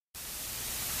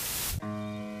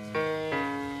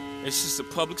It's just a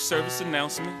public service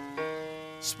announcement,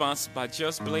 sponsored by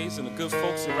Just Blaze and the good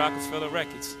folks at Rockefeller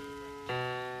Records.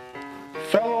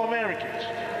 Fellow Americans,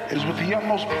 it is with the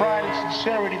utmost pride and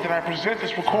sincerity that I present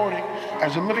this recording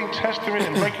as a living testament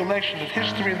and recollection of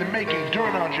history in the making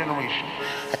during our generation.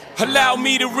 Allow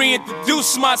me to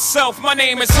reintroduce myself. My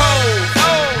name is Ho.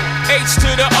 H to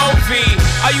the OV.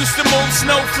 I used to move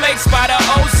snowflakes by the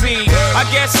OZ. I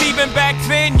guess even back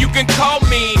then you can call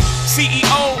me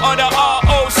CEO of the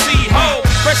ROC. Ho.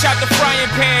 Fresh out the frying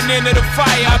pan into the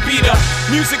fire. I be the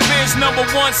music biz #1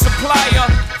 supplier.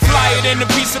 Fly it in a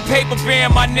piece of paper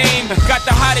bearing my name. Got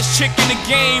the hottest chick in the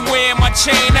game wearing my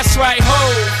chain. That's right, Ho.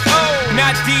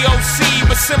 Not DOC,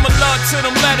 but similar to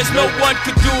them letters. No one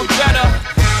could do it better.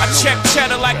 I check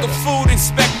cheddar like a food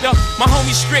inspector. My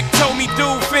homie Strick told me,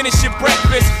 dude, finish your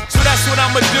breakfast. So that's what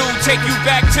I'ma do, take you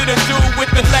back to the dude with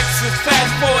the Lexus.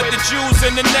 Fast forward the jewels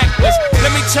and the necklace.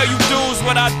 Let me tell you dudes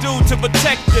what I do to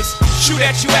protect us. Shoot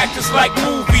at you actors like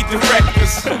movie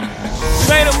directors.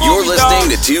 You're listening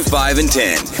to 2, 5, and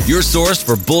 10, your source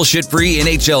for bullshit-free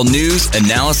NHL news,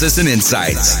 analysis, and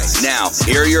insights. Now,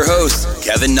 here are your hosts,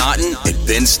 Kevin Naughton and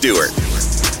Ben Stewart.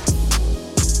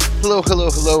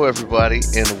 Hello, everybody,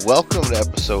 and welcome to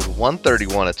episode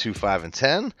 131 of 2, 5, and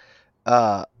 10.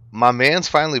 My man's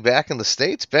finally back in the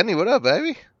States. Benny, what up,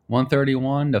 baby?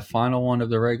 131, the final one of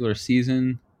the regular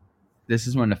season. This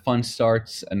is when the fun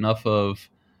starts. Enough of,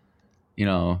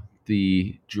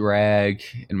 the drag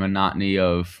and monotony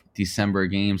of December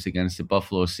games against the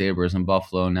Buffalo Sabres in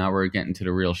Buffalo. Now we're getting to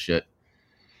the real shit.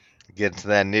 Getting to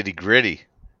that nitty-gritty.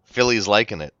 Philly's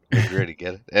liking it. Gritty,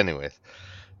 get it? Anyways.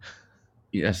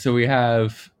 Yeah, so we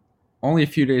have only a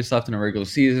few days left in the regular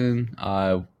season.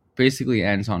 Basically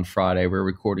ends on Friday. We're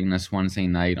recording this Wednesday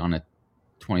night on the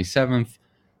 27th.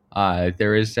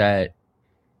 There is that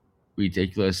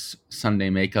ridiculous Sunday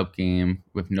makeup game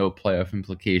with no playoff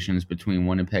implications between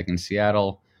Winnipeg and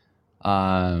Seattle.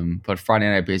 But Friday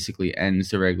night basically ends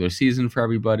the regular season for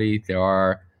everybody. There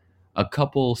are a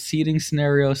couple seeding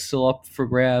scenarios still up for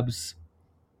grabs.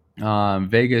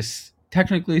 Vegas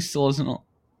technically still isn't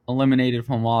eliminated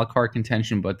from wild card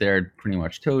contention, but they're pretty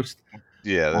much toast.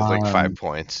 Yeah, there's like 5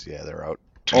 points. Yeah, they're out.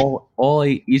 All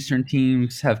 8 Eastern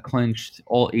teams have clinched.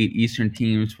 All 8 Eastern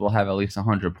teams will have at least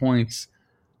 100 points.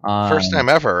 First time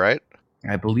ever, right?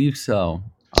 I believe so.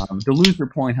 The loser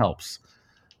point helps.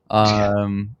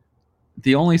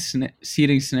 The only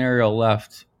seeding scenario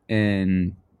left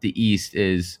in the East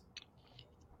is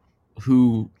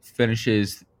who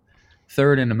finishes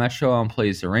third in the Metro and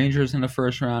plays the Rangers in the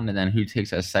first round, and then who takes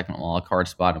that second wild card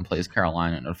spot and plays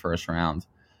Carolina in the first round.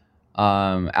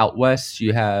 Out west,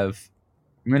 you have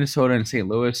Minnesota and St.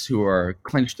 Louis, who are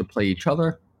clinched to play each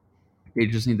other. They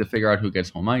just need to figure out who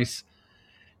gets home ice.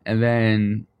 And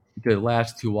then the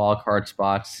last 2 wild card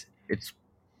spots, it's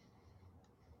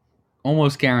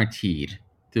almost guaranteed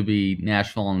to be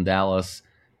Nashville and Dallas.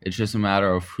 It's just a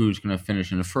matter of who's going to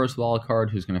finish in the first wild card,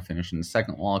 who's going to finish in the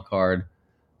second wild card.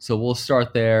 So we'll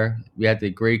start there. We had the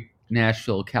great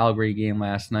Nashville-Calgary game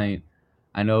last night.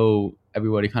 I know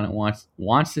everybody kind of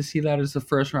wants to see that as the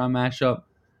first-round matchup,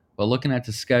 but looking at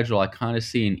the schedule, I kind of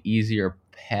see an easier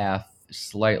path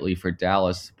slightly for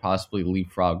Dallas to possibly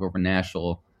leapfrog over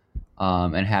Nashville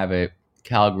and have it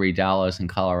Calgary, Dallas, and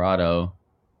Colorado,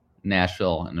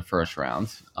 Nashville in the first round.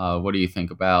 What do you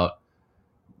think about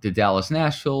the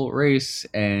Dallas-Nashville race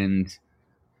and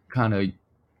kind of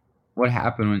what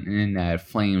happened in that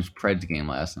Flames-Preds game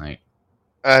last night?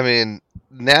 I mean,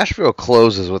 Nashville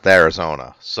closes with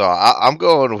Arizona, so I'm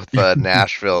going with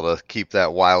Nashville to keep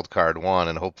that wild card one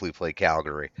and hopefully play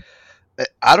Calgary.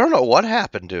 I don't know what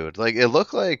happened, dude. Like, it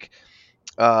looked like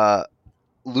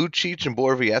Lucic and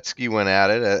Borowiecki went at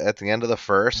it at the end of the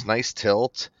first. Nice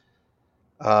tilt.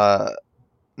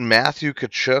 Matthew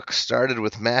Tkachuk started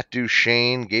with Matt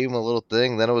Duchene, gave him a little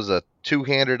thing. Then it was a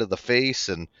two-hander to the face,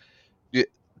 and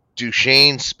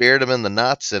Duchene spared him in the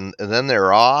nuts, and then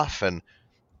they're off. And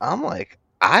I'm like,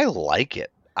 I like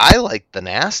it. I like the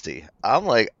nasty. I'm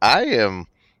like, I'm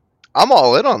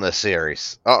all in on this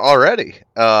series already.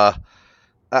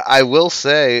 I will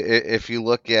say, if you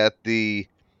look at the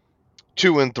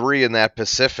 2 and 3 in that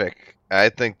Pacific, I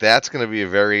think that's going to be a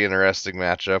very interesting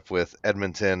matchup with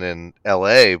Edmonton and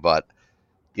LA. But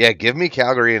yeah, give me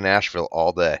Calgary and Nashville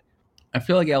all day. I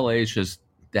feel like LA is just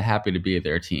happy to be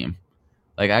their team.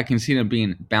 Like, I can see them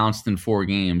being bounced in 4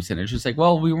 games, and it's just like,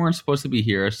 well, we weren't supposed to be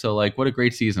here, so like, what a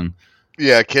great season.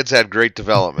 Yeah, kids had great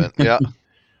development. Yeah.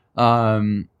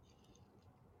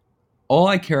 All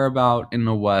I care about in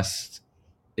the West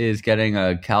is getting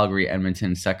a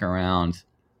Calgary-Edmonton second round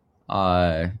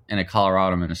and a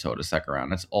Colorado-Minnesota second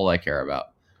round. That's all I care about.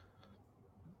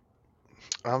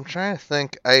 I'm trying to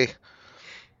think. I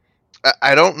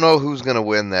don't know who's going to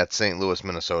win that St. Louis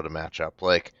Minnesota matchup.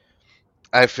 Like,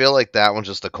 I feel like that one's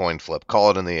just a coin flip.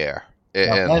 Call it in the air.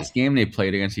 That And last game they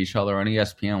played against each other on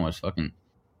ESPN was fucking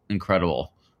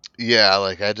incredible. yeah,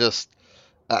 like I just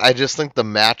think the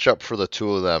matchup for the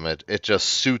two of them, it just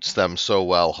suits them so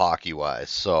well hockey wise.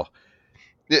 So,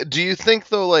 do you think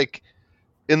though, like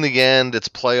in the end, it's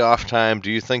playoff time?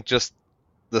 Do you think just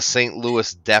the St.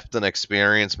 Louis depth and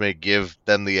experience may give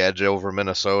them the edge over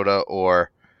Minnesota?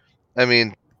 Or, I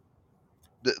mean,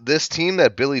 this team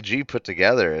that Billy G put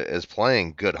together is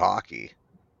playing good hockey.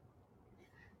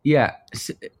 Yeah,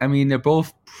 I mean they're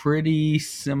both pretty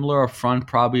similar up front.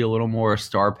 Probably a little more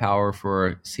star power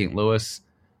for St. Louis.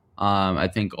 I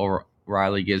think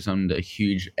O'Reilly gives them the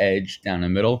huge edge down the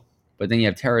middle. But then you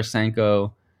have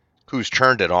Tarasenko, who's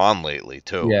turned it on lately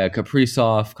too. Yeah,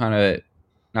 Kaprizov kind of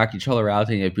knock each other out.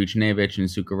 Then you have Buchnevich and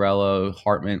Zuccarello,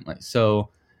 Hartman. So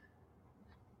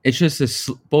it's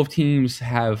just both teams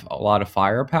have a lot of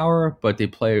firepower, but they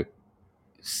play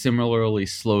similarly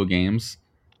slow games.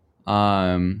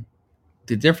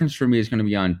 The difference for me is going to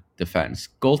be on defense.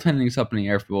 Goaltending's up in the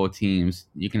air for both teams.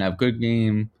 You can have good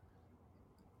game.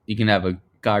 You can have a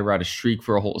guy ride a streak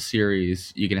for a whole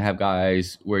series. You can have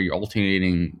guys where you're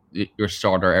alternating your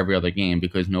starter every other game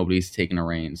because nobody's taking the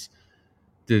reins.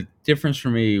 The difference for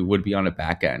me would be on the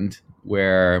back end,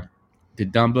 where the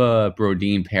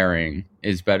Dumba-Brodin pairing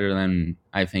is better than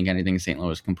I think anything St.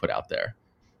 Louis can put out there.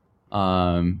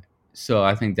 So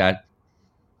I think that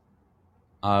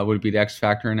would be the X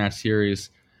factor in that series.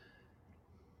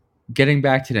 Getting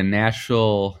back to the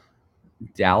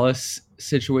Nashville-Dallas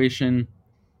situation,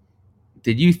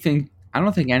 did you think? I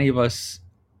don't think any of us.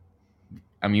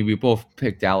 I mean, we both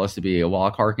picked Dallas to be a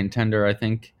wild card contender, I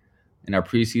think, in our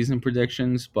preseason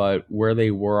predictions. But where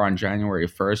they were on January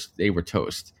 1st, they were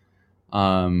toast. They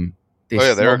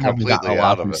were completely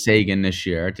out of it. Sagan this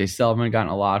year. They still haven't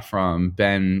gotten a lot from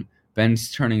Ben.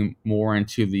 Ben's turning more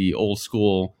into the old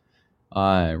school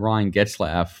Ryan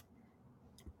Getzlaf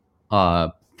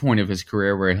point of his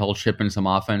career, where he'll chip in some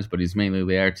offense, but he's mainly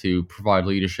there to provide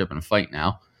leadership and fight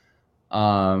now.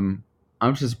 I'm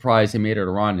just surprised they made it a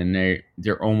run, and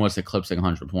they're almost eclipsing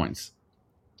 100 points.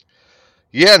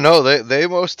 Yeah, no, they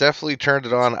most definitely turned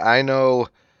it on. I know,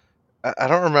 I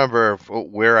don't remember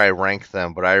where I ranked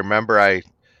them, but I remember I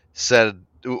said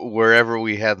wherever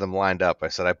we had them lined up, I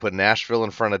said I put Nashville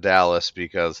in front of Dallas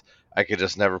because I could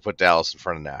just never put Dallas in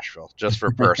front of Nashville, just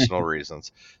for personal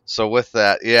reasons. So with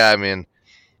that, yeah, I mean,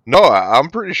 no, I'm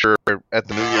pretty sure at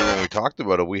the New Year when we talked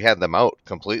about it, we had them out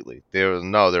completely. There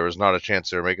was not a chance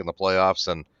they were making the playoffs,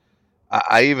 and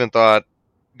I even thought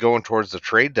going towards the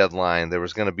trade deadline there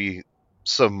was going to be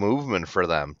some movement for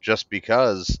them, just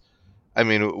because, I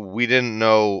mean, we didn't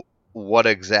know what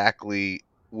exactly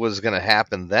was going to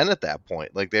happen then at that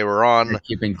point. Like, they were on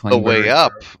the way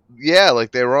up. Yeah,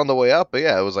 like they were on the way up, but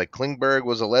yeah, it was like Klingberg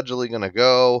was allegedly going to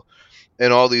go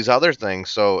and all these other things,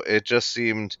 so it just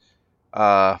seemed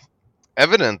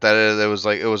evident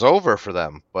that it was over for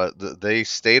them, but they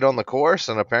stayed on the course,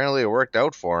 and apparently it worked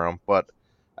out for them. But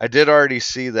I did already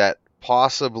see that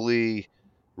possibly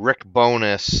Rick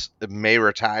Bowness may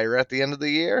retire at the end of the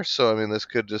year, so I mean, this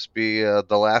could just be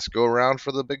the last go around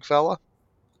for the big fella.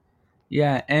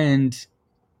 Yeah, and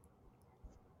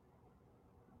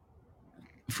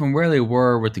from where they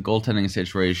were with the goaltending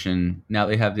situation, now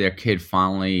they have their kid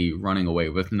finally running away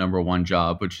with the number one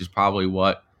job, which is probably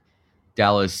what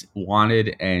Dallas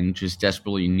wanted and just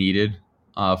desperately needed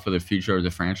for the future of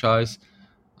the franchise.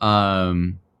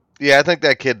 Yeah, I think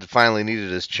that kid finally needed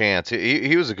his chance.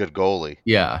 He was a good goalie.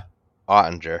 Yeah.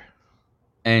 Ottinger.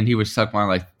 And he was stuck by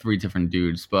like 3 different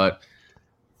dudes. But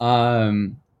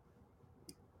when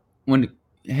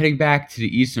heading back to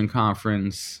the Eastern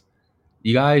Conference,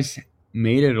 you guys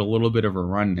made it a little bit of a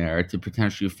run there to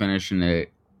potentially finish in the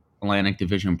Atlantic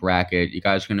Division bracket. You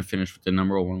guys are going to finish with the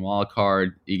number 1 wild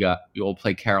card. You'll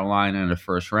play Carolina in the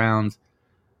first round.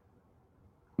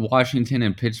 Washington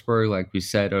and Pittsburgh, like we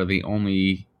said, are the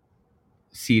only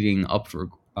seeding up for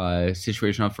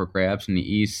situation up for grabs in the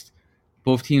East.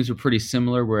 Both teams are pretty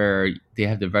similar, where they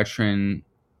have the veteran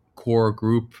core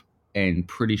group and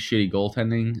pretty shitty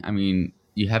goaltending. I mean,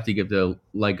 you have to give the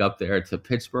leg up there to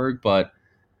Pittsburgh, but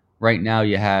right now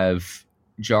you have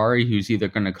Jari, who's either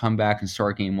going to come back and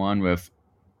start game 1 with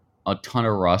a ton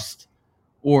of rust,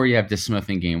 or you have DeSmith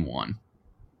in game 1.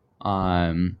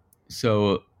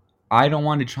 So I don't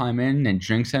want to chime in and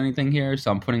jinx anything here,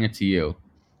 so I'm putting it to you.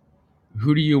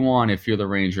 Who do you want if you're the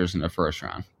Rangers in the first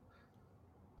round?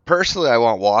 Personally, I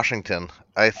want Washington.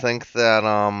 I think that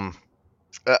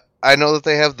I know that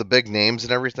they have the big names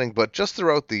and everything, but just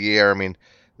throughout the year, I mean,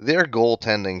 their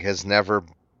goaltending has never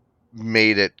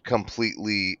made it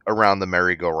completely around the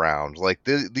merry-go-round. Like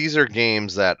these are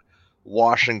games that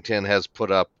Washington has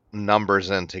put up numbers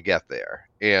in to get there,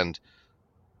 and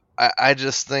I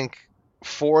just think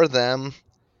for them,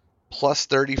 plus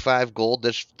 35 goal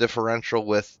differential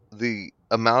with the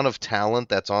amount of talent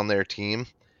that's on their team,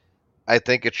 I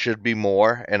think it should be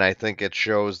more, and I think it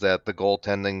shows that the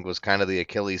goaltending was kind of the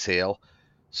Achilles heel.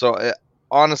 So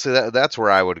honestly, that's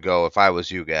where I would go if I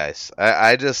was you guys.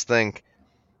 I just think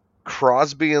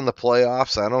Crosby in the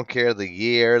playoffs, I don't care the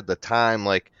year, the time,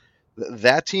 like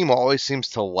that team always seems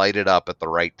to light it up at the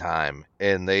right time,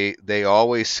 and they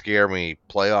always scare me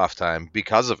playoff time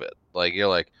because of it. Like you're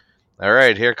like, all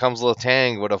right, here comes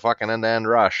Letang with a fucking end-to-end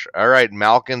rush. All right,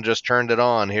 Malkin just turned it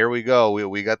on. Here we go.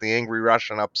 We got the angry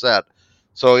Russian upset.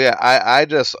 So yeah,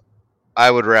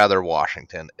 I would rather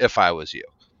Washington if I was you.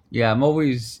 Yeah, I'm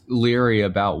always leery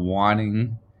about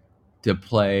wanting to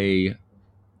play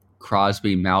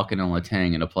Crosby, Malkin, and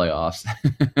Letang in the playoffs.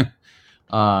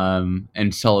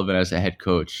 And Sullivan as a head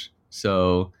coach.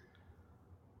 So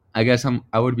I guess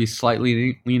I would be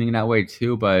slightly leaning that way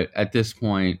too, but at this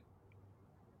point,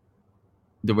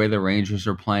 the way the Rangers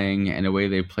are playing and the way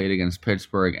they played against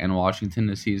Pittsburgh and Washington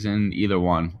this season, either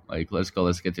one. Like, let's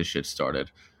get this shit started.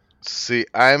 See,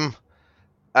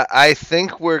 I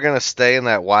think we're gonna stay in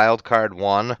that wild card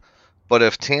one, but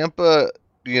if Tampa,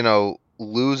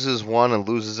 loses one and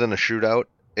loses in a shootout,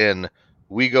 and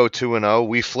we go 2-0,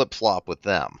 we flip flop with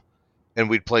them, and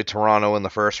we'd play Toronto in the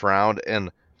first round. And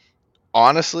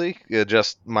honestly,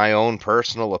 just my own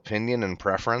personal opinion and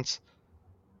preference,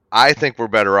 I think we're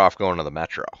better off going to the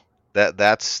Metro.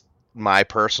 That's my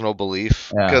personal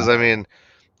belief. Because, I mean,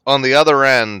 on the other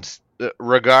end,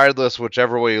 regardless,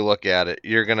 whichever way you look at it,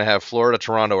 you're going to have Florida,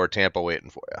 Toronto, or Tampa waiting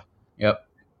for you. Yep.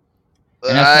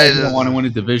 And that's why I didn't want to win a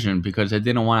division, because I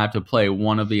didn't want to have to play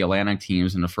one of the Atlantic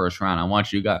teams in the first round. I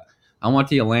want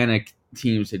the Atlantic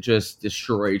teams to just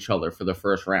destroy each other for the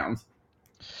first round.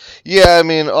 Yeah, I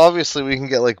mean, obviously we can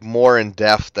get like more in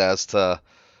depth as to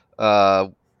I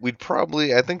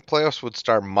think playoffs would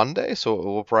start Monday, so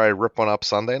we'll probably rip one up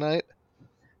Sunday night.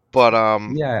 But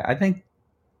yeah, I think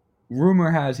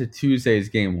rumor has it Tuesday's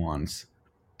game ones.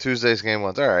 All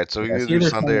right, so we can do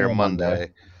Sunday or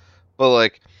Monday. But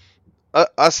like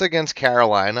us against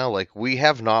Carolina, like we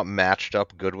have not matched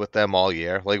up good with them all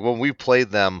year. Like when we played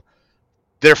them,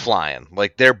 they're flying.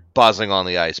 Like they're buzzing on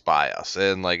the ice by us,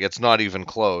 and like it's not even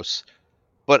close.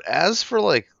 But as for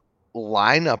like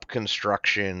lineup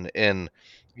construction and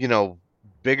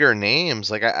bigger names,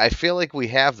 like I feel like we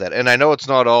have that. And I know it's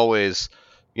not always,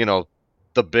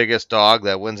 the biggest dog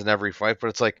that wins in every fight, but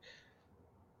it's like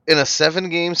in a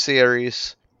 7-game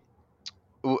series,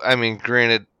 I mean,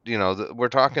 granted, we're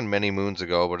talking many moons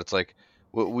ago, but it's like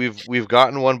we've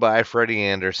gotten one by Freddie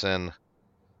Anderson.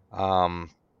 I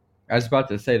was about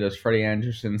to say, does Freddie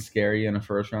Anderson scare you in the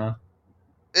first round?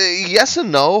 Yes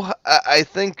and no. I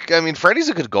think, Freddie's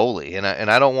a good goalie, and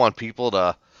I don't want people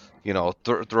to,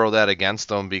 throw that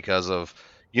against him because of,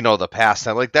 the past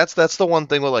time. Like that's the one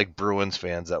thing with like Bruins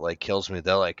fans that like kills me.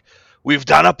 They're like, we've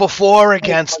done it before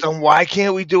against them. Why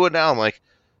can't we do it now? I'm like,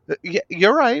 yeah,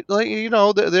 you're right. Like,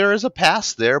 there is a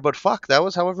past there, but fuck, that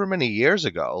was however many years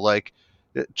ago. Like,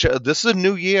 this is a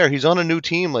new year. He's on a new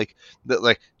team. Like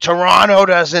Toronto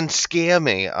doesn't scare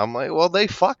me. I'm like, well, they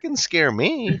fucking scare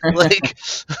me. like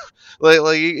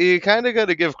you kind of got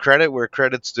to give credit where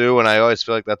credit's due. And I always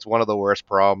feel like that's one of the worst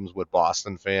problems with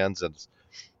Boston fans. And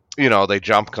they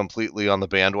jump completely on the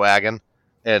bandwagon,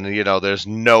 and there's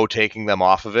no taking them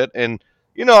off of it. And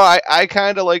I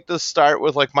kind of like to start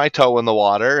with like my toe in the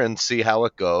water and see how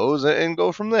it goes and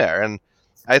go from there. And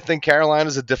I think Carolina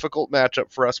is a difficult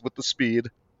matchup for us with the speed.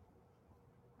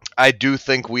 I do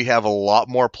think we have a lot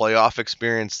more playoff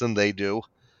experience than they do.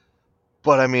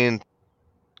 But, I mean,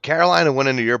 Carolina went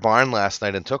into your barn last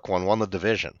night and took one, won the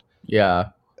division. Yeah.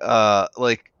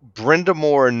 Like,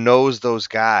 Brind'Amour knows those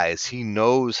guys. He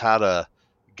knows how to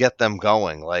get them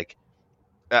going. Like,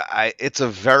 it's a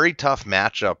very tough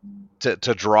matchup to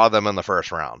draw them in the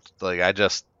first round. Like, I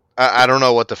don't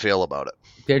know what to feel about it.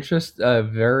 They're just a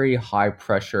very high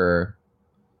pressure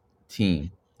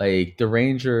team. Like the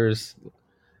Rangers,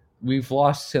 we've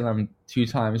lost to them 2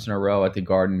 times in a row at the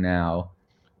Garden now,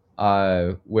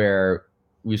 where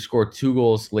we scored 2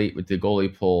 goals late with the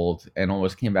goalie pulled and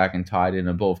almost came back and tied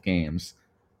in both games.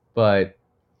 But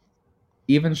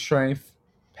even strength,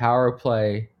 power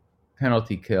play,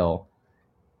 penalty kill,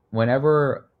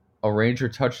 whenever a Ranger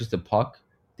touches the puck,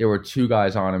 there were 2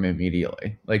 guys on him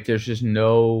immediately. Like there's just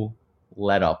no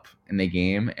let up in the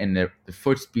game, and the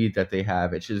foot speed that they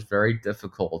have, it's just very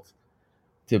difficult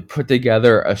to put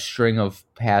together a string of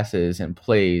passes and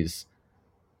plays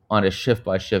on a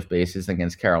shift-by-shift basis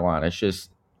against Carolina. It's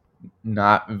just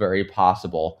not very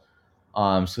possible.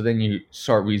 So then you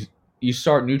start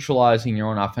neutralizing your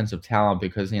own offensive talent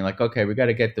because you're like, okay, we got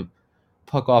to get the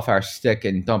puck off our stick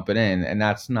and dump it in, and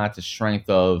that's not the strength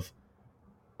of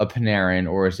a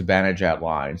Panarin or a Zibanejad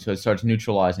line. So it starts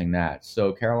neutralizing that.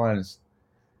 So Carolina's,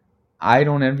 I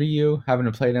don't envy you having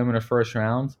to play them in the first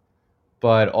round,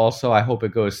 but also I hope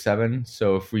it goes 7.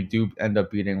 So if we do end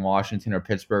up beating Washington or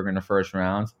Pittsburgh in the first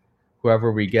round,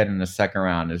 whoever we get in the second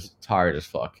round is tired as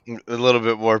fuck. A little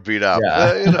bit more beat up.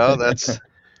 Yeah. That's...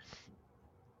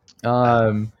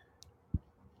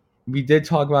 We did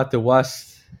talk about the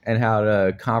West and how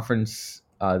the conference,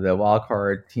 the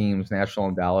wildcard teams, Nashville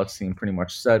and Dallas, seem pretty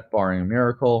much set, barring a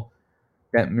miracle.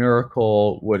 That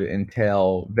miracle would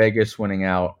entail Vegas winning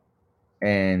out,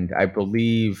 and I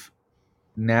believe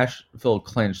Nashville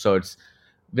clinched. So it's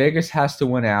Vegas has to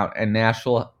win out, and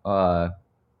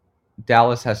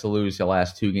Dallas has to lose the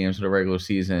last 2 games of the regular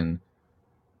season,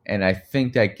 and I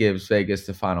think that gives Vegas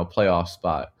the final playoff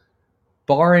spot.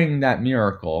 Barring that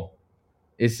miracle,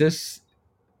 is this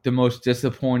the most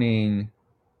disappointing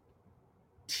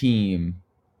team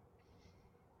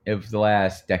of the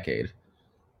last decade?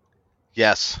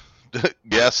 Yes.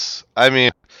 Yes. I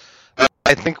mean,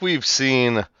 I think we've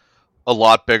seen a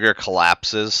lot bigger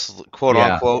collapses, quote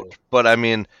unquote. But I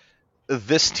mean,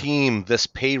 this team, this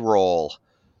payroll,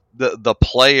 the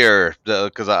player,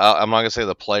 because I'm not going to say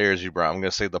the players you brought, I'm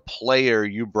going to say the player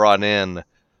you brought in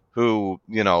who,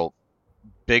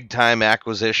 big time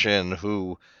acquisition,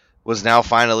 who was now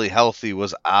finally healthy,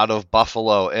 was out of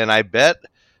Buffalo. And I bet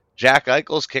Jack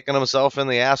Eichel's kicking himself in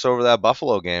the ass over that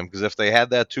Buffalo game, because if they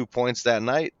had that 2 points that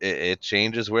night, it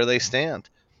changes where they stand.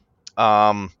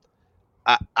 I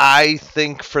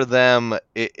think for them,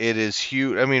 it is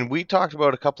huge. I mean, we talked about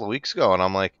it a couple of weeks ago, and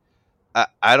I'm like,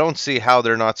 I don't see how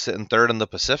they're not sitting third in the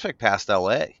Pacific past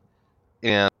LA,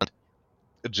 and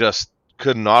just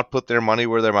could not put their money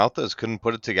where their mouth is, couldn't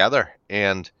put it together.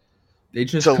 And they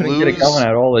just couldn't get it going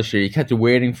at all this year. You kept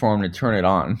waiting for them to turn it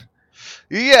on.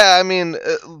 Yeah, I mean,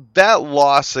 that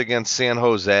loss against San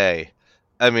Jose,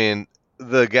 I mean,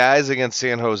 the guys against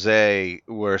San Jose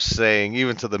were saying,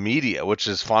 even to the media, which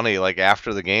is funny, like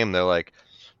after the game, they're like,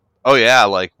 oh yeah,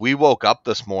 like we woke up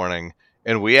this morning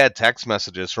and we had text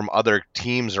messages from other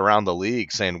teams around the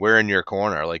league saying, we're in your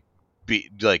corner,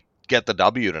 get the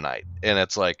W tonight. And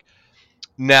it's like,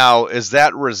 now, is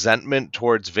that resentment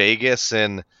towards Vegas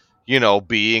and,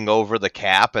 being over the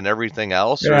cap and everything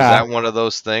else? Or is that one of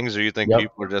those things, or you think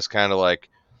people are just kind of like,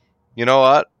 you know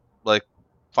what? Like,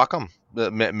 fuck them.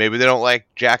 Maybe they don't like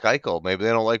Jack Eichel. Maybe they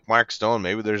don't like Mark Stone.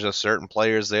 Maybe there's just certain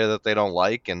players there that they don't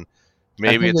like, and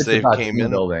maybe it's they came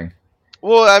in. Building.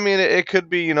 Well, I mean, it could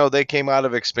be, they came out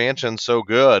of expansion so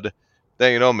good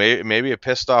that, maybe it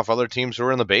pissed off other teams who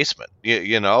were in the basement,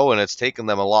 and it's taken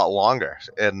them a lot longer.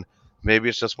 And maybe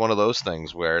it's just one of those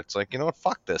things where it's like,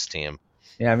 fuck this team.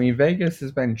 Yeah, I mean, Vegas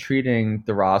has been treating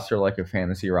the roster like a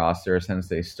fantasy roster since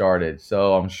they started.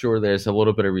 So I'm sure there's a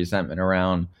little bit of resentment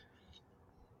around,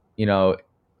 it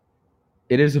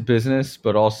is a business,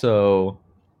 but also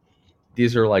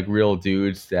these are like real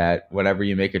dudes that whenever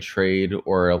you make a trade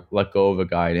or let go of a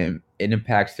guy, it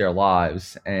impacts their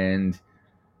lives, and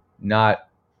not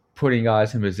putting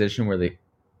guys in a position where they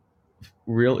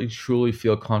really truly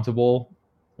feel comfortable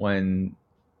when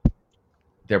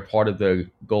they're part of the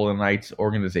Golden Knights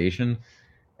organization.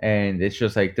 And it's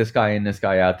just like this guy in, this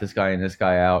guy out, this guy in, this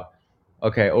guy out.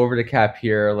 Okay, over the cap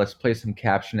here. Let's play some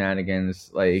cap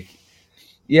shenanigans. Like,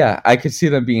 yeah, I could see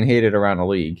them being hated around the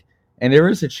league. And there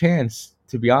is a chance,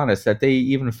 to be honest, that they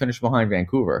even finish behind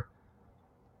Vancouver.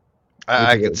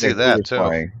 I could see that, too.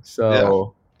 Playing.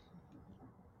 So,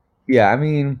 yeah, I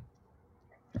mean...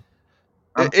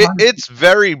 It's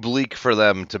very bleak for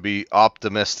them to be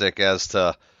optimistic as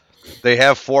to they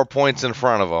have 4 points in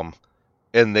front of them,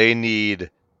 and they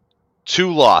need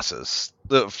 2 losses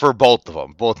for both of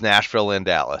them, both Nashville and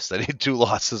Dallas. They need 2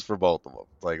 losses for both of them.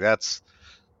 Like, that's...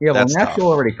 Yeah, well, that's Nashville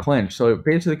tough. already clinched, so it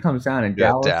basically comes down to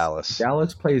Dallas.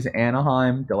 Dallas plays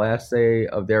Anaheim the last day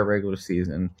of their regular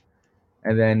season,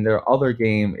 and then their other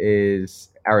game is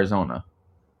Arizona.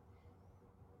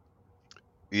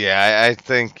 Yeah, I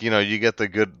think, you get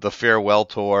the farewell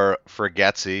tour for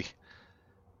Getzy.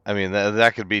 I mean,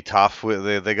 that could be tough.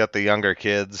 They got the younger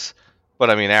kids, but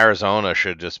I mean, Arizona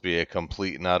should just be a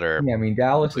complete and utter. Yeah, I mean,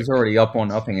 Dallas is already up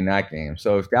 1-0 in that game.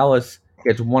 So if Dallas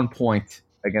gets 1 point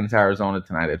against Arizona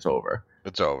tonight, it's over.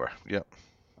 It's over. Yep.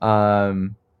 I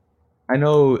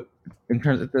know in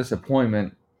terms of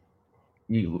disappointment,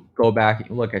 you go back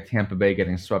and look at Tampa Bay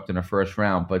getting swept in the first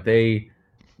round, but they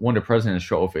won the President's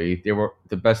Trophy. They were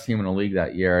the best team in the league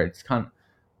that year. It's kind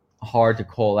of hard to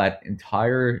call that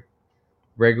entire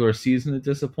regular season a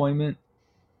disappointment,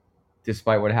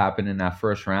 despite what happened in that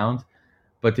first round.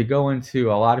 But to go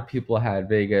into, a lot of people had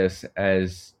Vegas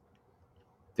as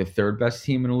the third best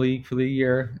team in the league for the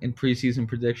year in preseason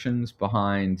predictions,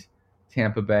 behind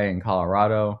Tampa Bay and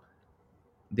Colorado.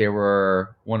 They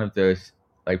were one of the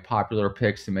popular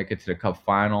picks to make it to the Cup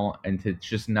final, and to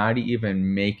just not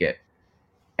even make it.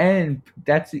 And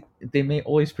they made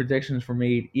all these predictions were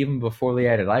made even before they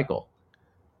added Eichel.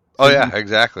 Oh yeah,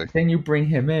 exactly. Then you bring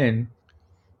him in,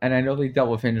 and I know they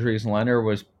dealt with injuries. Leonard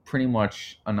was pretty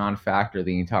much a non-factor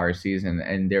the entire season,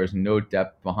 and there's no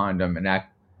depth behind him, and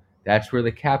that's where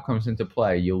the cap comes into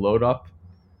play. You load up,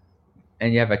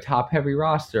 and you have a top-heavy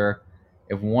roster.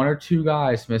 If one or two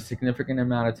guys miss a significant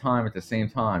amount of time at the same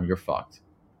time, you're fucked.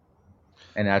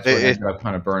 And that's what ended up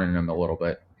kind of burning them a little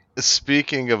bit.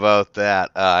 Speaking about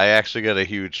that, I actually got a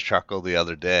huge chuckle the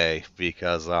other day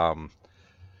because,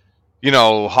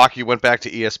 hockey went back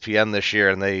to ESPN this year,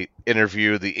 and they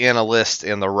interviewed the analysts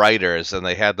and the writers, and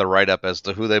they had the write-up as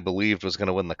to who they believed was going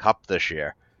to win the Cup this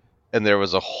year. And there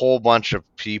was a whole bunch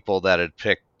of people that had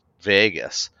picked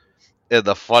Vegas. And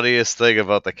the funniest thing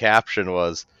about the caption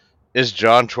was, "Is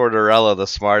John Tortorella the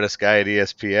smartest guy at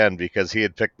ESPN?" Because he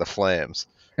had picked the Flames.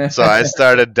 So I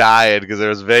started dying because there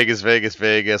was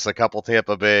Vegas, a couple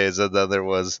Tampa Bays, and then there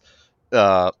was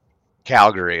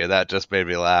Calgary, and that just made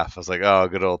me laugh. I was like, "Oh,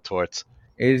 good old Torts."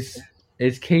 Is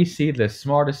KC the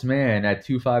smartest man at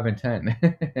 2, 5, and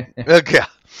 10? Okay.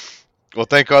 Well,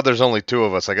 thank God there's only two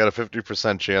of us. I got a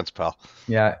 50% chance, pal.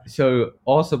 Yeah. So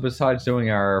also, besides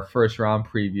doing our first round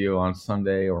preview on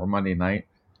Sunday or Monday night,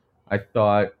 I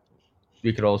thought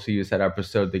we could also use that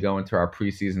episode to go into our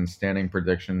preseason standing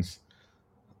predictions.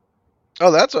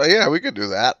 Oh, that's right. Yeah, we could do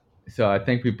that. So I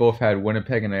think we both had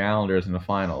Winnipeg and the Islanders in the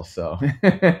finals. So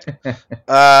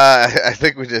I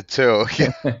think we did too.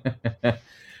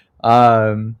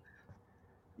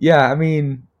 Yeah. I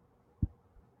mean,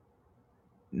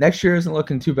 next year isn't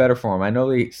looking too better for them. I know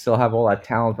they still have all that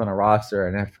talent on a roster,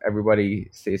 and if everybody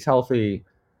stays healthy,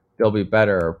 they'll be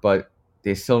better. But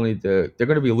they still need to. They're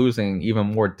going to be losing even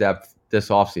more depth this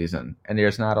offseason, and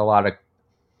there's not a lot of,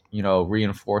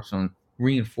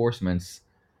 reinforcements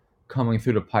coming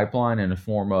through the pipeline in the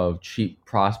form of cheap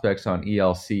prospects on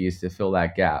ELCs to fill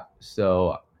that gap.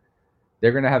 So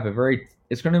they're going to have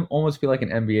it's going to almost be like an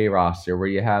NBA roster where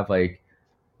you have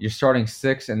you're starting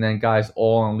 6 and then guys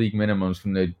all on league minimums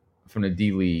from the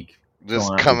D League.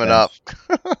 Just coming up.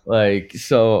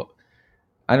 So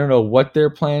I don't know what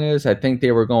their plan is. I think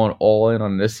they were going all in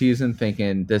on this season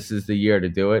thinking this is the year to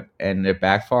do it, and it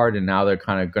backfired, and now they're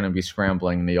kind of going to be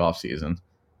scrambling in the offseason.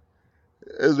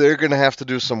 They're going to have to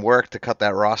do some work to cut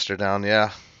that roster down,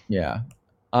 yeah. Yeah.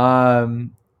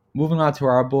 Moving on to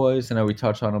our boys, I know we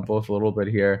touched on them both a little bit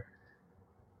here.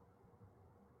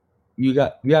 You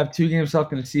have 2 games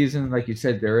left in the season. Like you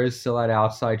said, there is still that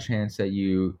outside chance that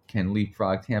you can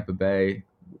leapfrog Tampa Bay.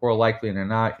 More likely than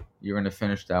not, you're going to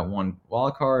finish that one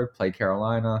wild card, play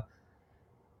Carolina.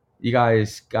 You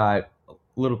guys got a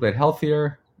little bit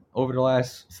healthier over the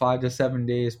last 5 to 7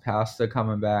 days. Pasta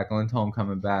coming back, Lindholm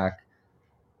coming back.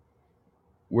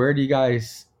 How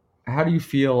do you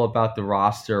feel about the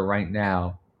roster right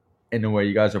now and the way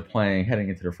you guys are playing heading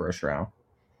into the first round?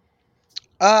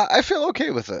 I feel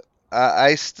okay with it.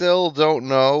 I still don't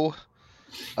know.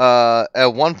 At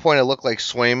one point, it looked like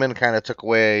Swayman kind of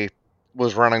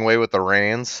was running away with the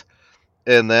reins.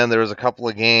 And then there was a couple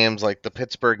of games, like the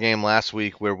Pittsburgh game last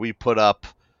week, where we put up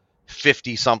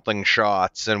 50-something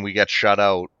shots and we got shut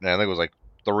out. And I think it was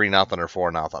 3-0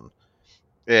 or 4-0.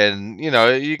 And,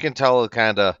 you can tell it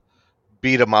kind of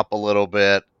beat him up a little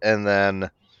bit. And then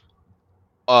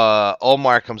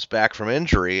Omar comes back from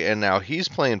injury, and now he's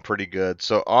playing pretty good.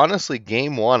 So, honestly,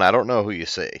 game 1, I don't know who you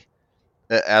see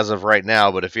as of right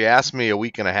now. But if you asked me a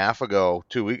week and a half ago,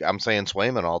 2 weeks, I'm saying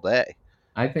Swayman all day.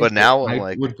 I think but now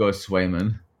I would go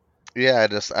Swayman. Yeah,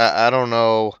 I don't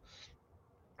know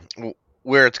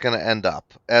where it's going to end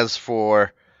up. As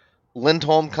for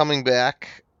Lindholm coming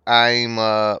back,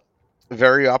 I'm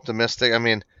very optimistic. I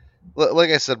mean, like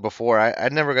I said before, I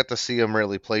never got to see him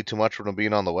really play too much from him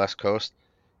being on the West Coast.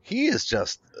 He is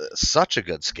just such a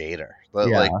good skater.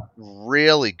 Yeah.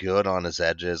 Really good on his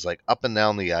edges, up and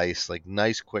down the ice,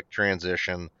 nice quick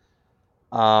transition.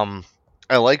 I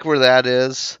like where that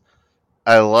is.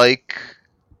 I like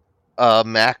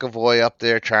McAvoy up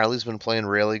there. Charlie's been playing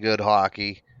really good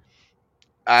hockey.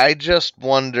 I just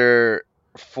wonder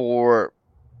for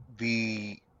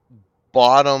the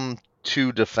bottom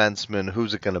 2 defensemen,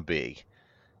 who's it going to be?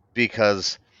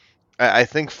 Because I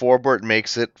think Forbort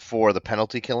makes it for the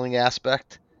penalty killing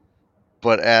aspect.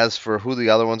 But as for who the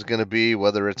other one's going to be,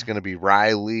 whether it's going to be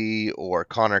Riley or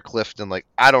Connor Clifton, like,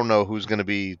 I don't know who's going to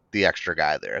be the extra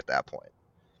guy there at that point.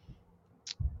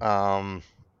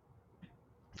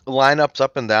 Lineups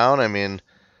up and down. I mean,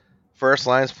 first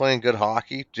line's playing good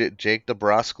hockey. Jake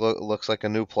DeBrusk looks like a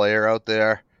new player out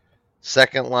there.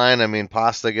 Second line, I mean,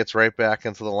 Pasta gets right back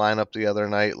into the lineup the other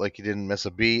night like he didn't miss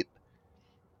a beat.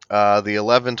 The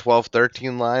 11, 12,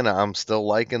 13 line, I'm still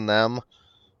liking them.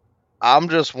 I'm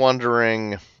just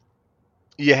wondering,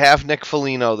 you have Nick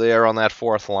Foligno there on that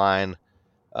fourth line.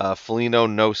 Foligno,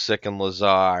 Nosek, and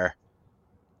Lazar.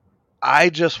 I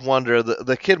just wonder,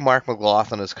 the kid Mark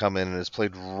McLaughlin has come in and has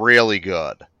played really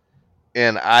good.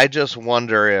 And I just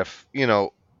wonder if,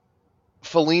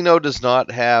 Foligno does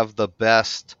not have the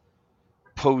best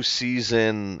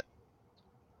postseason,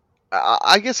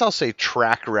 I guess I'll say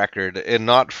track record, and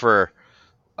not for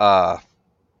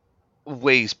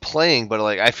ways playing, but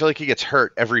like I feel like he gets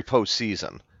hurt every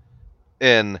postseason,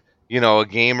 and a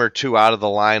game or two out of the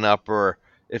lineup, or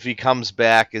if he comes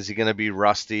back, is he going to be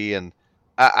rusty? And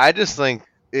I just think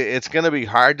it's going to be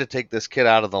hard to take this kid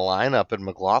out of the lineup. And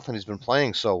McLaughlin, he's been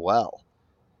playing so well.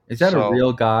 Is that a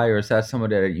real guy, or is that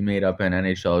somebody that you made up in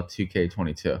NHL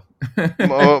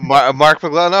 2K22? Mark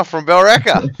McLaughlin from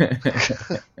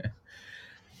Billerica.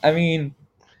 I mean,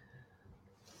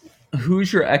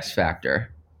 who's your X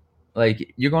factor?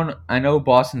 Like, I know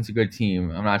Boston's a good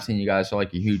team. I'm not saying you guys are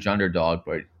like a huge underdog,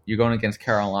 but you're going against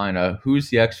Carolina. Who's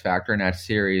the X factor in that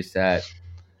series that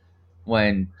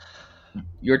when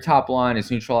your top line is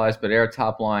neutralized by their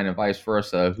top line and vice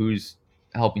versa, who's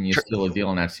helping you steal a deal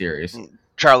in that series?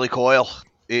 Charlie Coyle.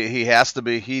 He has to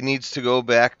be. He needs to go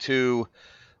back to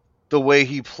the way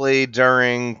he played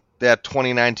during that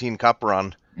 2019 Cup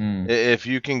run. If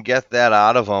you can get that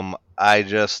out of him, I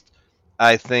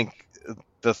think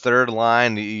the third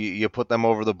line, you put them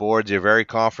over the boards. You're very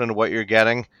confident of what you're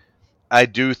getting. I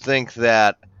do think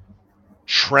that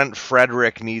Trent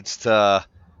Frederick needs to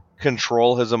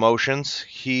control his emotions.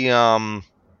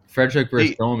 Frederick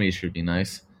versus Domi should be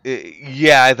nice.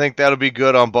 Yeah, I think that'll be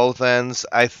good on both ends.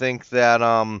 I think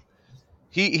that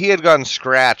he had gotten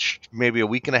scratched maybe a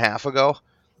week and a half ago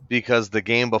because the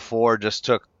game before just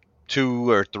took 2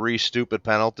 or 3 stupid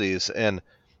penalties, and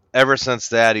ever since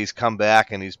that, he's come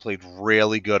back and he's played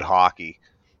really good hockey.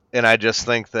 And I just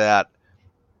think that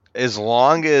as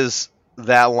long as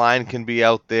that line can be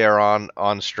out there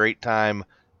on straight time,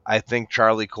 I think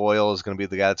Charlie Coyle is going to be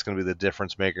the guy that's going to be the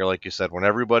difference maker. Like you said, when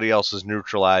everybody else is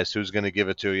neutralized, who's going to give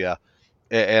it to you?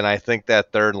 And I think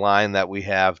that third line that we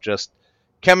have, just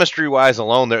chemistry-wise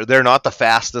alone, they're not the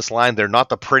fastest line. They're not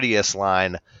the prettiest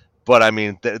line. But, I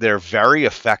mean, they're very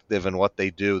effective in what they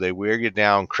do. They wear you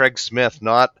down. Craig Smith,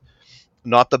 not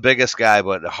the biggest guy,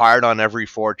 but hard on every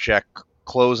forecheck,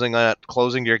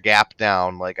 closing your gap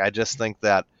down. Like, I just think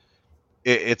that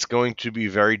it's going to be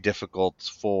very difficult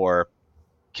for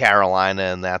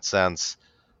Carolina in that sense.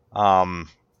 I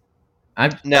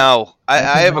have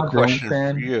a question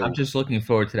for you. I'm just looking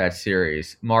forward to that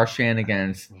series. Marchand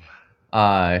against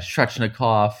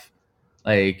Svechnikov,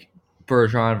 like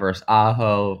Bergeron versus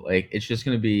Aho. Like, it's just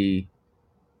going to be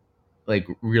like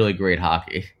really great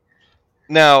hockey.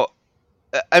 Now,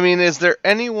 I mean, is there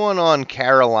anyone on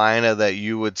Carolina that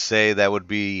you would say that would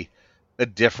be a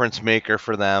difference maker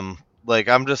for them? Like,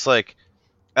 I'm just like,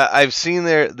 I've seen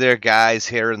their guys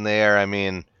here and there. I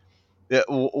mean,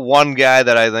 one guy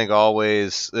that I think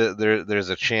always there's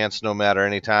a chance no matter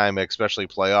any time, especially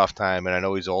playoff time, and I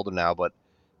know he's older now, but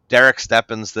Derek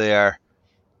Steppen's there.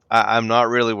 I'm not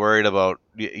really worried about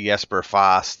Jesper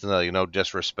Fast, no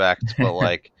disrespect, but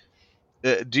like,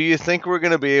 do you think we're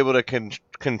going to be able to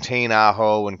contain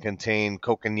Aho and contain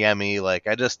Kokoniemi? Like,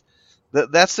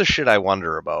 that's the shit I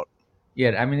wonder about.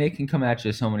 Yeah, I mean, they can come at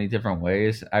you so many different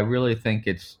ways. I really think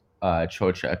it's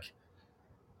Trocheck.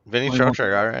 Vinny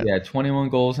Trocheck, all right. Yeah, 21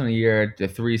 goals in a year, the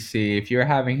 3C. If you're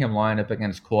having him line up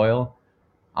against Coyle,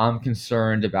 I'm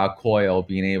concerned about Coyle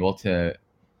being able to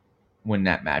win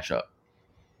that matchup.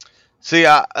 See,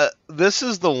 this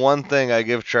is the one thing I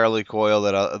give Charlie Coyle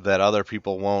that other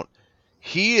people won't.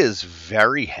 He is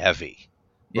very heavy.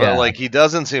 Yeah, like he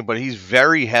doesn't seem, but he's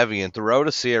very heavy, and throughout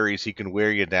a series, he can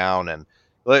wear you down. And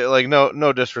like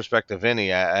no disrespect to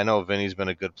Vinny, I know Vinny's been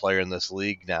a good player in this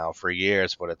league now for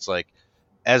years, but it's like,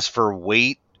 as for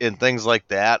weight and things like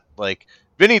that, like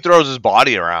Vinny throws his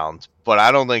body around, but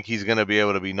I don't think he's gonna be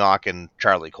able to be knocking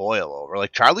Charlie Coyle over.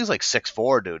 Like, Charlie's like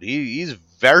 6'4", dude. He's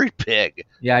very big.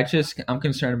 Yeah, I'm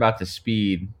concerned about the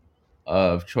speed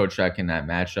of Trocheck in that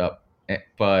matchup,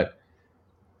 but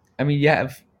I mean, you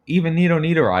have even Nito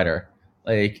Niederreiter.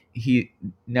 Like, he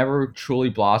never truly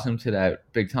blossomed to that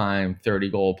big-time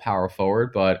 30-goal power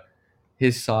forward, but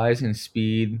his size and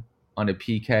speed on a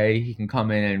PK, he can come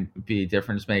in and be a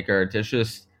difference maker.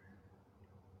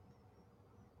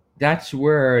 That's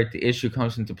where the issue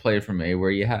comes into play for me,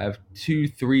 where you have 2,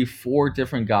 3, 4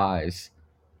 different guys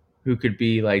who could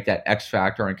be like that X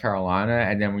factor in Carolina,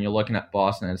 and then when you're looking at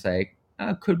Boston, it's like,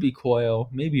 could be Coyle,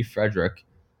 maybe Frederick.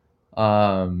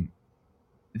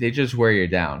 They just wear you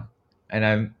down. And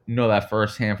I know that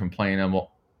firsthand from playing them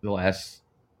the last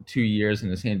 2 years in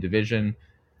the same division.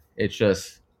 It's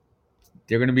just,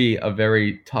 they're going to be a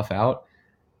very tough out.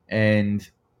 And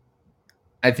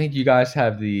I think you guys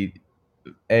have the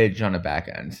edge on the back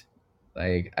end.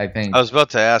 Like, I think I was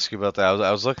about to ask you about that.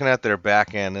 I was looking at their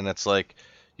back end, and it's like,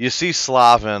 you see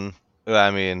Slavin,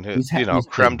 I mean, he's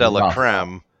creme de la rough.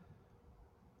 creme.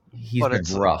 He's been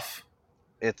rough.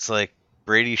 It's like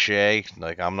Brady Shea.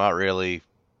 Like, I'm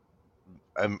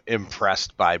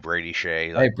impressed by Brady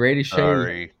Shea. Like, hey, Brady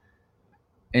Shea,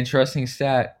 interesting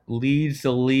stat, leads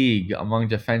the league among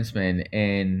defensemen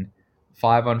in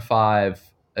 5-on-5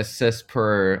 assists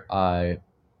per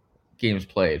games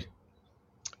played.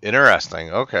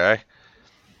 Interesting. Okay.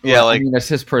 Yeah, like, I mean,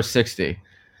 assists per 60.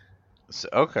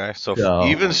 Okay, so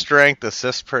even strength,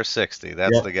 assists per 60.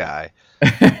 That's the guy.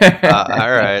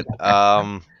 All right.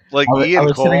 Like, I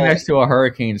was sitting next to a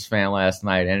Hurricanes fan last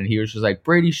night, and he was just like,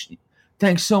 Brady,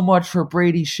 thanks so much for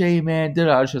Brady Shea, man.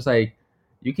 I was just like,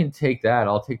 you can take that.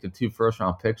 I'll take the 2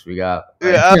 first-round picks we got.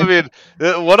 Yeah, I mean,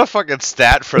 what a fucking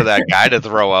stat for that guy to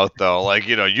throw out, though. Like,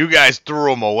 you guys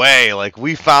threw him away. Like,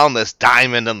 we found this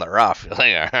diamond in the rough.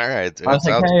 Like, all right, dude. I was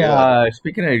like, hey,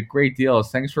 speaking of great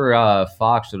deals, thanks for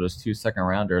Fox for those 2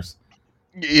 second-rounders.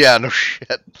 Yeah, no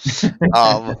shit.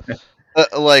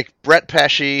 Like, Brett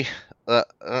Pesce,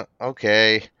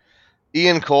 okay.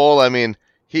 Ian Cole, I mean,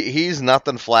 he's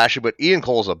nothing flashy, but Ian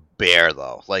Cole's a bear,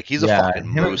 though. Like, he's a fucking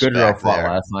moose back there.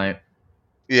 Last night.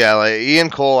 Yeah, like, Ian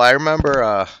Cole, I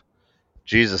remember,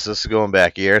 Jesus, this is going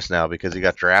back years now because he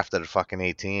got drafted at fucking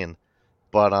 18.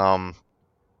 But,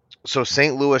 so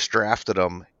St. Louis drafted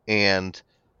him, and,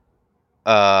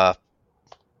 oh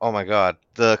my God,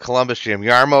 the Columbus GM,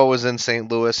 Yarmo was in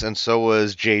St. Louis, and so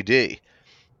was JD.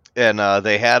 And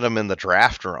they had him in the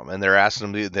draft room, and they're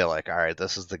asking him, they're like, all right,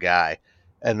 this is the guy.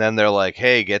 And then they're like,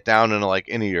 hey, get down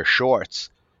into your shorts.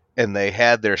 And they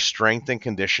had their strength and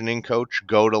conditioning coach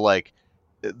go to like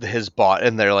his bot,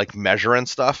 and they're like measuring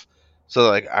stuff. So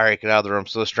they're like, all right, get out of the room.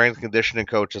 So the strength and conditioning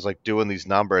coach is like doing these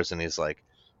numbers, and he's like,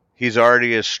 he's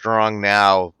already as strong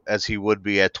now as he would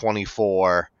be at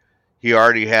 24. He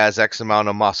already has X amount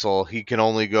of muscle. He can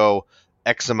only go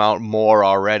X amount more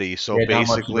already. So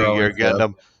basically, you're getting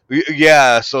him.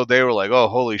 Yeah, so they were like, oh,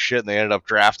 holy shit, and they ended up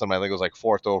drafting him. I think it was like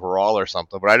 4th overall or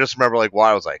something. But I just remember like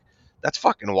why I was like, that's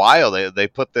fucking wild. They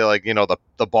put the like,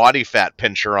 the body fat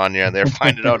pincher on you, and they're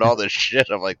finding out all this shit.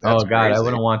 I'm like, that's God, crazy. I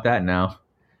wouldn't want that now.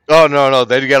 Oh no,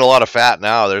 they get a lot of fat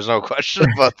now. There's no question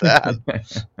about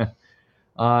that.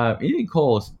 Ian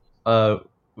Cole's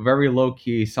very low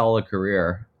key, solid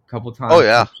career. A couple times. Oh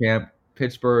yeah. Champ,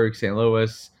 Pittsburgh, St.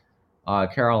 Louis,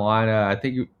 Carolina. I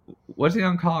think was he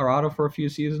on Colorado for a few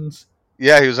seasons?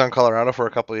 Yeah, he was on Colorado for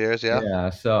a couple of years. Yeah. Yeah.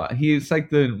 So he's like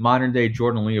the modern day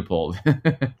Jordan Leopold.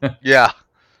 Yeah.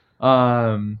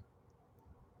 But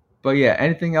yeah,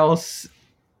 anything else?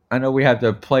 I know we have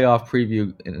the playoff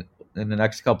preview in the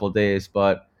next couple of days,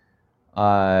 but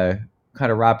kind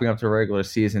of wrapping up the regular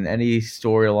season. Any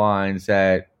storylines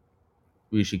that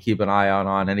we should keep an eye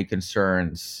on? Any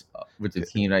concerns with the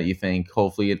team that you think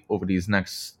hopefully over these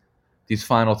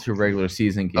final 2 regular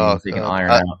season games they can iron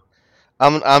out?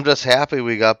 I'm just happy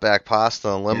we got back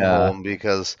Pasta and Lindholm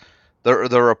because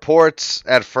the reports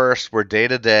at first were day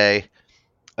to day,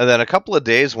 and then a couple of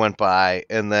days went by,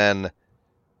 and then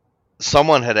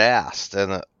someone had asked,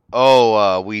 and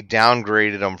we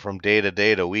downgraded them from day to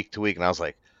day to week, and I was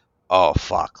like, oh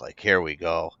fuck, like here we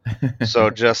go.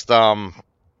 So just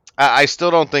I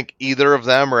still don't think either of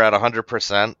them are at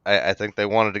 100%. I think they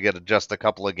wanted to get just a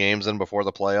couple of games in before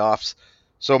the playoffs.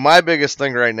 So my biggest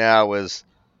thing right now is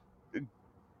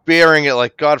bearing it,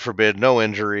 like, God forbid, no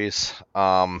injuries.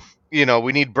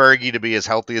 We need Bergie to be as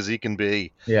healthy as he can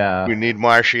be. Yeah. We need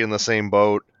Marshy in the same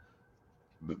boat.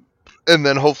 And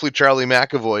then hopefully Charlie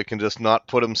McAvoy can just not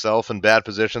put himself in bad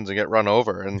positions and get run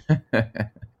over, and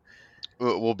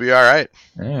we'll be all right.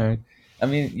 All right. I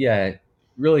mean, yeah,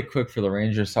 really quick for the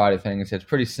Rangers side of things, it's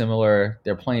pretty similar.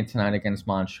 They're playing tonight against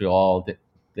Montreal.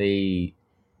 They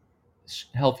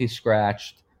healthy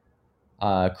scratched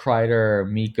Kreider,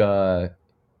 Mika,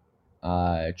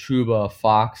 Trouba,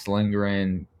 Fox,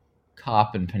 Lindgren,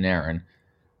 Kopp, and Panarin.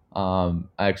 I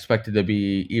expect it to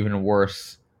be even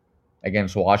worse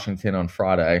against Washington on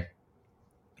Friday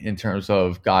in terms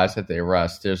of guys that they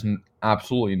rest. There's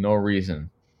absolutely no reason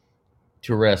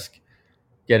to risk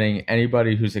getting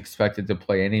anybody who's expected to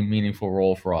play any meaningful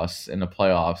role for us in the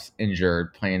playoffs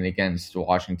injured playing against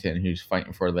Washington, who's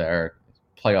fighting for their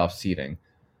playoff seeding.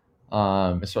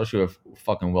 Especially with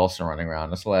fucking Wilson running around.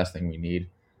 That's the last thing we need.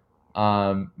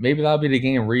 Maybe that'll be the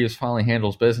game Reeves finally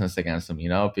handles business against him,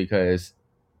 because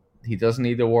he doesn't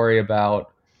need to worry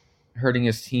about hurting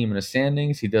his team in the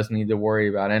standings. He doesn't need to worry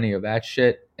about any of that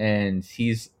shit. And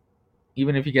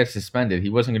even if he gets suspended, he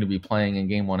wasn't going to be playing in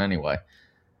game 1 anyway.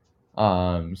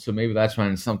 So maybe that's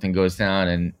when something goes down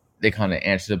and they kind of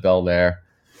answer the bell there.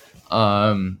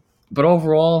 But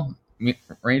overall,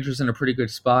 Rangers in a pretty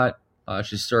good spot.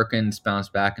 Shesterkin's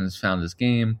bounced back and has found his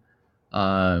game.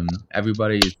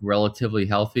 Everybody's relatively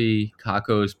healthy.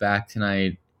 Kakko's back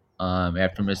tonight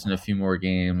after missing a few more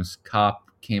games. Kopp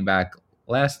came back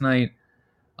last night.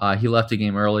 He left the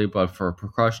game early, but for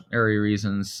precautionary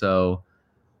reasons. So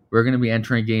we're going to be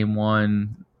entering game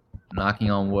 1,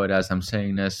 knocking on wood as I'm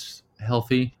saying this,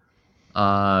 healthy,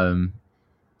 and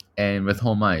with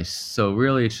home ice. So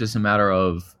really, it's just a matter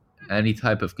of any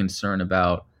type of concern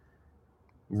about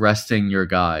resting your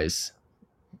guys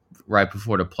right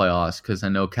before the playoffs, because I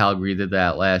know Calgary did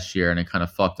that last year and it kind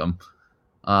of fucked them,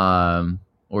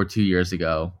 or 2 years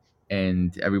ago.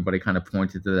 And everybody kind of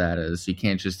pointed to that as you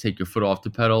can't just take your foot off the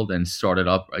pedal then start it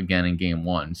up again in game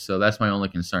 1. So that's my only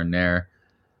concern there.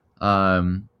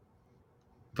 But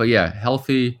yeah,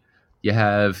 healthy. You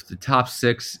have the top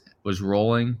 6 was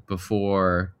rolling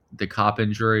before the Kopp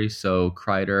injury. So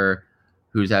Kreider,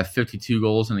 who's at 52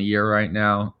 goals in a year right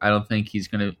now, I don't think he's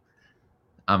going to,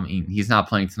 he's not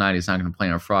playing tonight. He's not going to play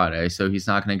on Friday. So he's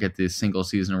not going to get the single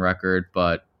season record,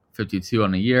 but 52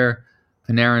 on the year.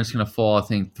 Panarin's going to fall, I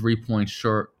think, 3 points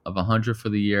short of 100 for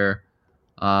the year.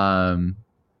 And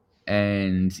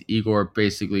Igor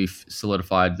basically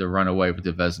solidified the runaway with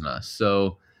the Vezina.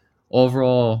 So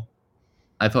overall,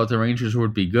 I thought the Rangers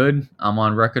would be good. I'm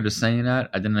on record as saying that.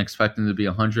 I didn't expect them to be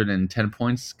 110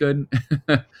 points good.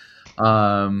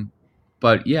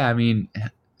 But yeah,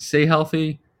 stay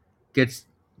healthy. Get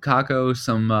Kakko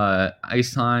some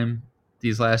ice time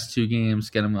these last 2 games.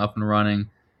 Get him up and running.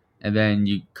 And then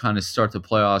you kind of start the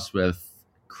playoffs with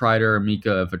Kreider,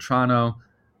 Mika, Vetrano,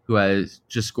 who has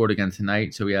just scored again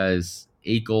tonight. So he has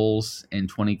 8 goals in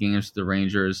 20 games for the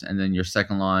Rangers. And then your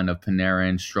second line of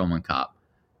Panarin, Strowman, Kopp.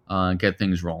 Get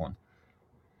things rolling.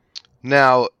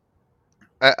 Now,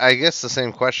 I guess the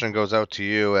same question goes out to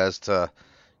you as to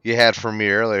you had for me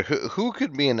earlier. Who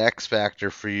could be an X factor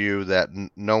for you that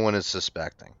no one is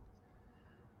suspecting?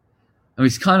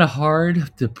 It's kind of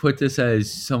hard to put this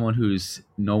as someone who's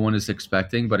no one is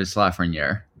expecting, but it's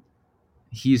Lafreniere.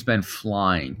 He's been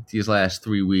flying these last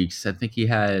 3 weeks. I think he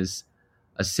has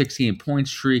a 16-point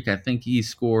streak. I think he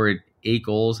scored 8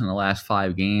 goals in the last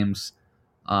 5 games.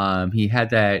 He had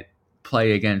that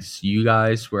play against you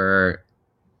guys where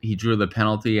he drew the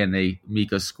penalty and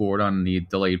Mika scored on the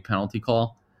delayed penalty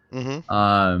call.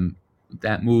 Mm-hmm.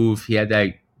 That move, he had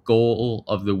that goal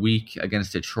of the week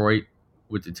against Detroit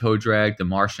with the toe drag, the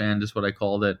Marchand is what I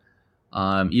called it.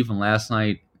 Even last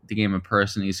night, the game in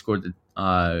person, he scored the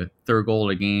 3rd goal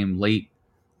of the game late.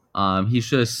 He's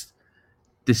just,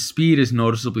 the speed is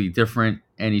noticeably different,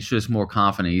 and he's just more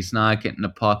confident. He's not getting the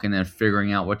puck and then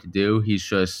figuring out what to do. He's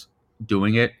just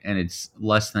doing it, and it's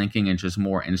less thinking and just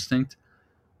more instinct.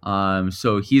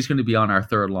 So he's going to be on our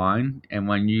 3rd line, and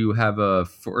when you have a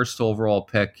 1st overall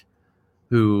pick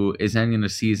who is ending the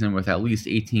season with at least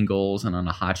 18 goals and on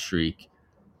a hot streak,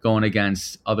 going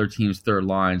against other teams' 3rd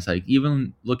lines, like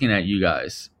even looking at you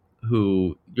guys,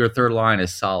 who your 3rd line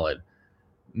is solid,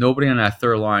 nobody on that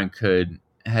 3rd line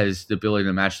has the ability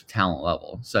to match the talent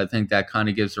level. So I think that kind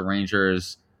of gives the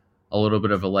Rangers a little bit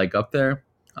of a leg up there.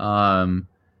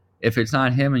 If it's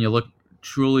not him and you're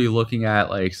truly looking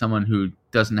at like someone who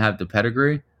doesn't have the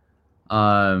pedigree,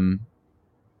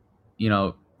 you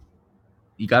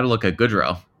got to look at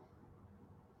Goodrow.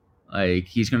 Like,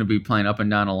 he's going to be playing up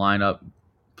and down a lineup,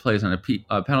 plays on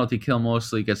a penalty kill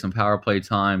mostly, gets some power play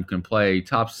time, can play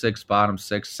top 6, bottom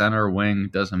 6, center, wing,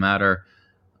 doesn't matter.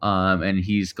 And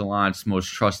he's Gallant's most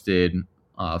trusted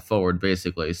forward,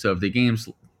 basically. So if the game's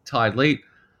tied late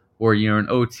or you're in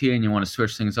OT and you want to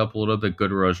switch things up a little bit,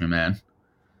 Goodrow's your man.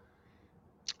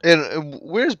 And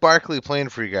where's Barkley playing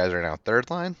for you guys right now?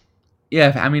 3rd line?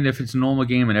 Yeah, if it's a normal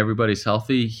game and everybody's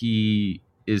healthy, he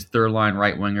is 3rd line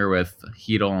right winger with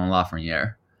Chytil and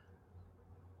Lafreniere.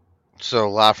 So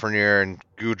Lafreniere and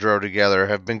Goodrow together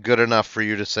have been good enough for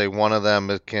you to say one of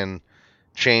them can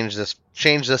change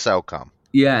this outcome.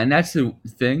 Yeah, and that's the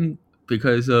thing,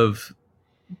 because of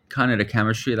kind of the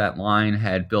chemistry that line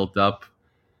had built up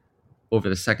over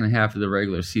the second half of the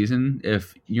regular season.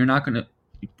 If you're not going to,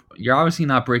 you're obviously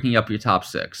not breaking up your top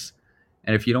six.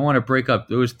 And if you don't want to break up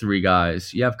those three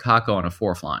guys, you have Kakko on a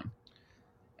fourth line.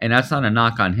 And that's not a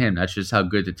knock on him. That's just how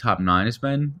good the top nine has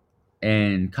been.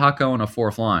 And Kakko on a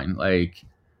fourth line, like,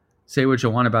 say what you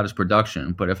want about his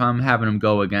production, but if I'm having him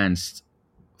go against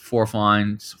fourth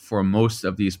lines for most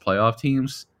of these playoff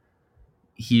teams,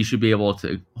 he should be able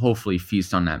to hopefully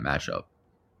feast on that matchup.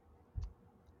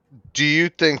 Do you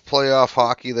think playoff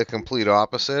hockey the complete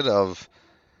opposite of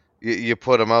you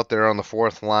put him out there on the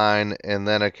fourth line and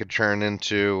then it could turn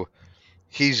into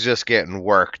he's just getting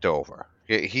worked over?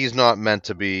 He's not meant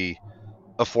to be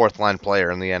a fourth line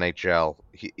player in the NHL.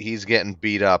 He's getting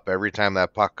beat up every time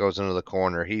that puck goes into the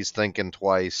corner. He's thinking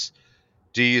twice.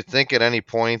 Do you think at any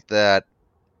point that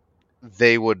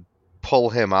they would pull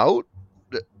him out,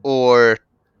 or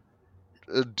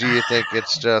do you think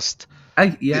it's just? I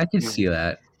can see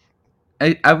that.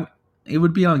 It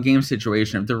would be on game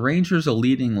situation. If the Rangers are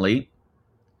leading late,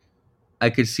 I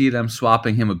could see them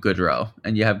swapping him with Goodrow,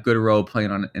 and you have Goodrow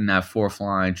playing in that fourth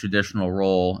line traditional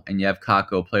role, and you have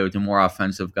Kakko play with the more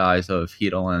offensive guys of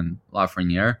Hedl and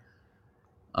Lafreniere.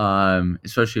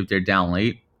 Especially if they're down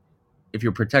late. If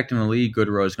you're protecting the lead,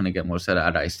 Goodrow is going to get most of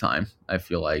that ice time, I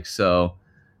feel like. So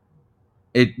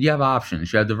you have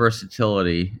options. You have the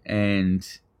versatility, and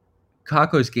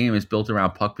Kakko's game is built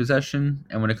around puck possession.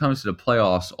 And when it comes to the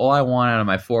playoffs, all I want out of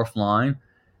my fourth line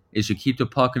is you keep the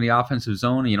puck in the offensive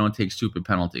zone and you don't take stupid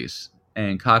penalties.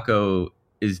 And Kakko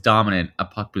is dominant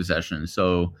at puck possession.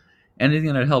 So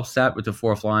anything that helps that with the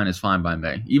fourth line is fine by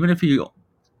me. Even if he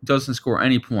doesn't score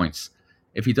any points,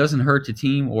 if he doesn't hurt the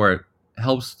team or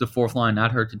helps the fourth line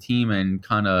not hurt the team and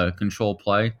kind of control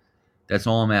play, that's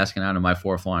all I'm asking out of my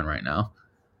fourth line right now.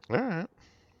 All right.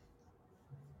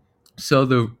 So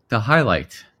the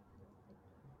highlight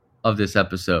of this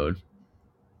episode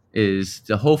is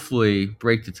to hopefully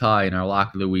break the tie in our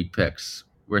Lock of the Week picks.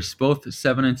 We're both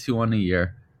 7-2 on the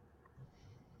year.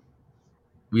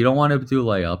 We don't want to do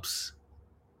layups.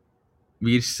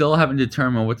 We still haven't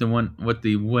determined what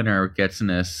the winner gets in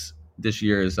this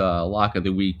year's Lock of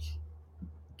the Week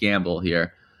gamble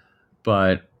here.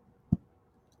 But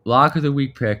Lock of the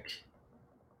Week pick.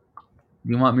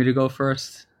 You want me to go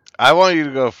first? I want you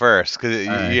to go first because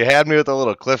you had me with a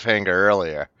little cliffhanger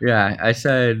earlier. Yeah, I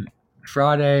said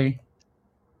Friday,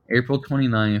 April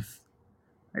 29th.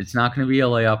 It's not going to be a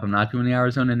layup. I'm not doing the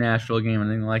Arizona Nashville game or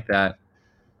anything like that.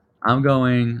 I'm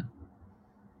going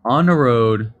on the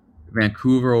road,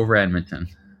 Vancouver over Edmonton.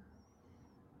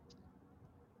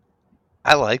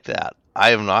 I like that.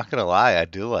 I am not going to lie. I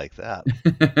do like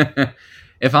that.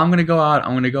 If I'm going to go out,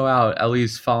 I'm going to go out at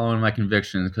least following my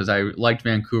convictions because I liked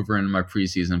Vancouver in my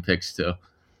preseason picks too.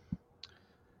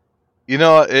 You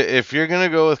know, if you're going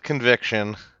to go with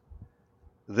conviction,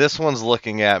 this one's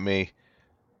looking at me.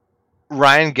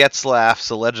 Ryan Getzlaf's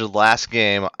alleged last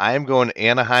game, I'm going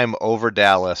Anaheim over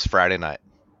Dallas Friday night.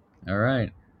 All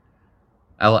right.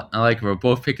 I like it. We're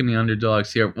both picking the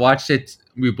underdogs here. Watch it.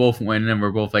 We both win, and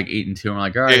we're both like 8-2. We're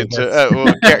like, all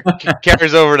right.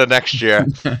 Carries over to next year.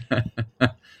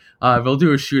 We'll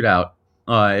do a shootout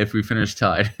if we finish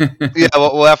tied. Yeah,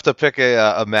 we'll have to pick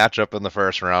a matchup in the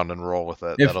first round and roll with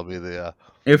it. That'll be the.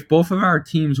 If both of our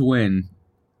teams win,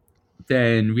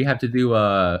 then we have to do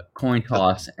a coin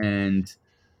toss, and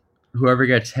whoever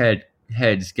gets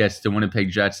heads gets the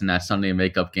Winnipeg Jets in that Sunday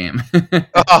makeup game.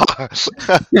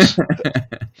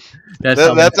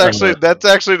 That's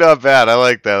actually not bad. I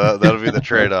like that. That'll be the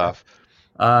trade-off.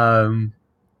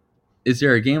 Is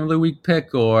there a game of the week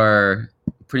pick, or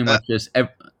pretty much just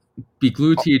be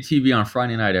glued to your TV on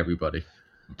Friday night, everybody?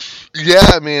 Yeah,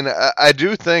 I mean, I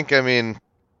do think,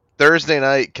 Thursday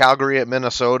night, Calgary at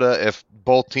Minnesota, if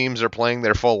both teams are playing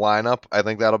their full lineup, I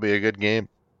think that'll be a good game.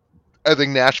 I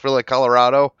think Nashville at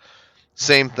Colorado,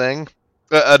 same thing.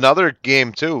 Another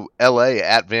game, too, LA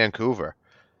at Vancouver.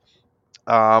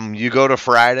 You go to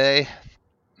Friday,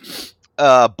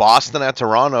 Boston at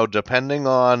Toronto, depending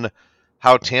on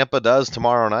how Tampa does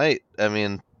tomorrow night. I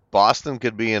mean, Boston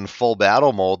could be in full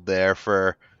battle mode there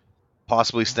for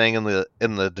possibly staying in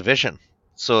the division.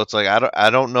 So it's like I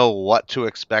don't know what to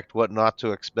expect, what not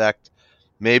to expect.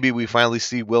 Maybe we finally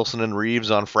see Wilson and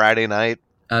Reeves on Friday night.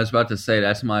 I was about to say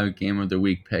that's my game of the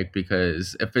week pick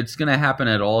because if it's going to happen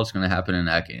at all, it's going to happen in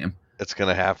that game. It's going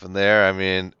to happen there. I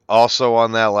mean, also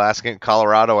on that last game,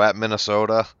 Colorado at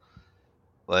Minnesota.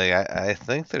 Like I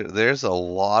think there's a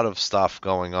lot of stuff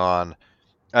going on.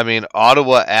 I mean,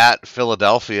 Ottawa at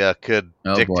Philadelphia could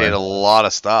dictate a lot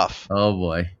of stuff. Oh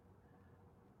boy.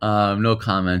 No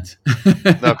comment.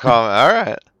 No comment. All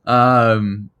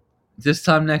right. This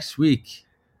time next week,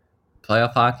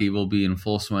 playoff hockey will be in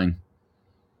full swing.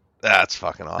 That's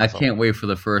fucking awesome. I can't wait for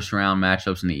the first round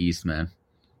matchups in the East, man.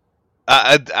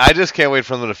 I just can't wait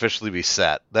for them to officially be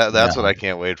set. That's what I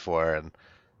can't wait for. And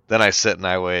then I sit and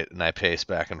I wait and I pace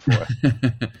back and forth.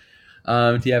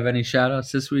 Do you have any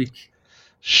shout-outs this week?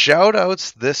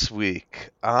 Shout-outs this week.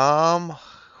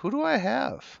 Who do I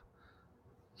have?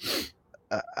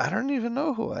 I don't even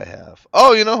know who I have.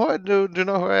 Oh, you know who I do? Do you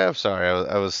know who I have? Sorry,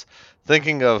 I was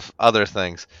thinking of other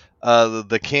things.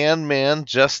 The Can Man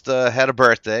just had a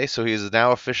birthday, so he's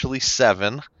now officially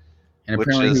 7. And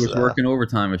apparently he was working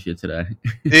overtime with you today.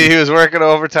 He was working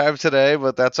overtime today,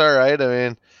 but that's all right. I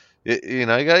mean, you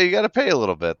got to pay a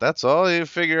little bit. That's all. You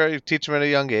figure you teach him at a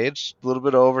young age. A little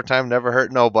bit of overtime never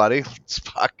hurt nobody. Let's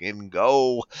fucking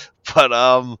go. But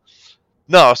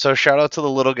no. So shout out to the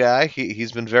little guy.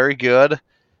 He's been very good.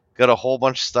 Got a whole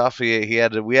bunch of stuff. We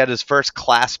had his first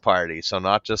class party, so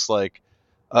not just like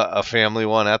a family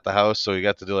one at the house. So he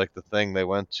got to do like the thing. They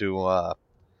went to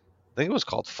I think it was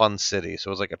called Fun City. So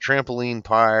it was like a trampoline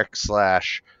park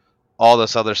 / all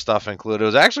this other stuff included. It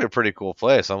was actually a pretty cool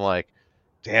place. I'm like,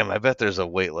 damn, I bet there's a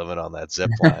weight limit on that zip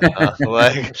line. Huh?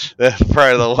 Like, that's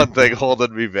probably the one thing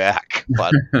holding me back.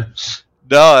 But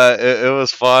no, it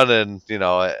was fun. And,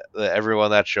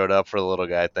 everyone that showed up for the little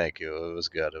guy, thank you. It was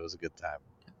good. It was a good time.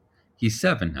 He's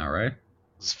 7 now, right?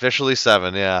 He's officially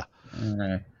 7, yeah.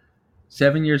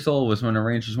 7 years old was when the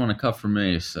Rangers won a cup for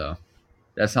me, so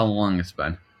that's how long it's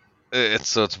been.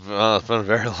 It's been a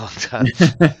very long time.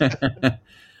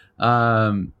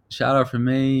 Shout out for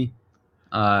me.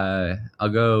 I'll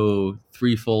go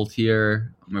threefold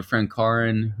here. My friend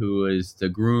Karan, who is the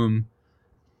groom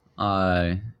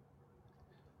for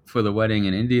the wedding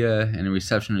in India and the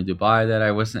reception in Dubai that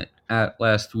I wasn't at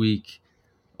last week.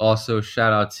 Also,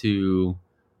 shout out to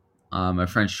my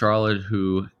friend Charlotte,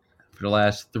 who for the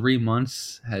last 3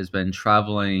 months has been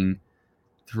traveling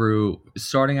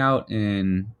starting out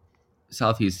in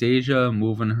Southeast Asia,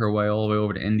 moving her way all the way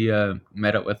over to India,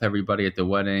 met up with everybody at the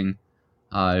wedding,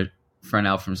 friend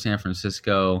out from San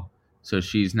Francisco. So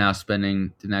she's now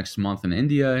spending the next month in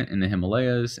India in the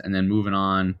Himalayas and then moving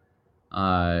on.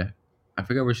 I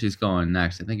forget where she's going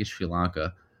next. I think it's Sri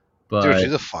Lanka. But dude,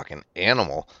 she's a fucking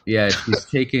animal. Yeah, she's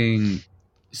taking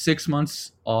 6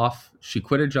 months off. She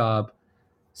quit a job,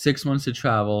 6 months to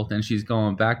travel. Then she's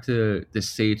going back to the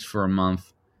States for a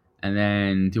month and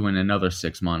then doing another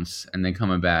 6 months and then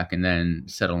coming back and then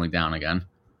settling down again.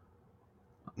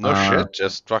 No shit,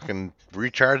 just fucking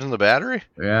recharging the battery?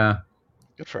 Yeah.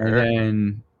 Good for her.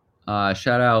 And then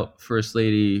shout out First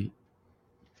Lady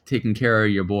taking care of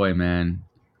your boy, man.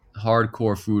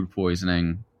 Hardcore food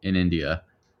poisoning in India.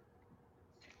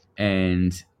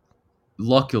 And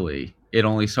luckily, it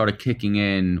only started kicking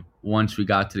in once we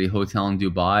got to the hotel in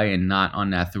Dubai and not on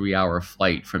that 3-hour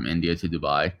flight from India to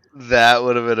Dubai. That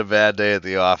would have been a bad day at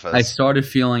the office. I started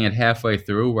feeling it halfway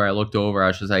through where I looked over. I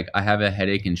was just like, I have a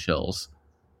headache and chills.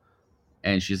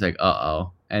 And she's like,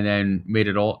 uh-oh. And then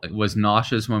was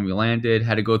nauseous when we landed,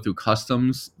 had to go through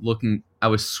customs I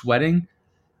was sweating,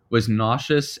 was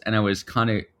nauseous, and I was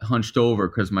kind of hunched over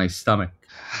because my stomach.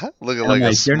 Looking like a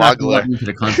they're smuggler. Not letting me to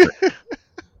the country.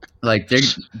 Like,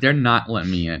 they're not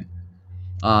letting me in.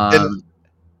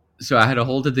 So I had to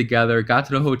hold it together, got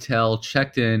to the hotel,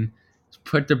 checked in,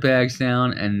 put the bags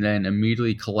down, and then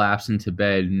immediately collapsed into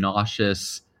bed,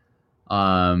 nauseous.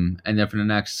 And then for the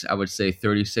next, I would say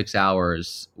 36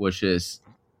 hours, was just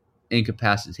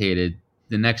incapacitated.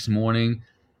 The next morning,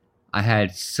 I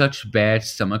had such bad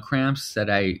stomach cramps that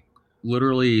I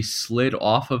literally slid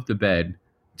off of the bed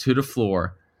to the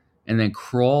floor and then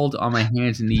crawled on my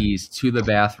hands and knees to the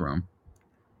bathroom.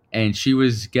 And she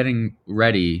was getting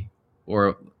ready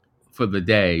for the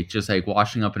day, just like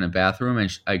washing up in the bathroom.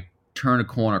 And I turned a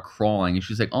corner crawling. And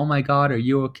she's like, "Oh my God, are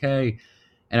you okay?"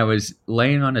 And I was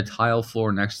laying on the tile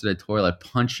floor next to the toilet,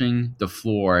 punching the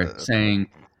floor, saying,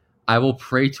 "I will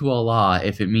pray to Allah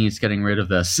if it means getting rid of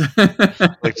this."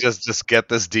 Like, just get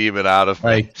this demon out of me.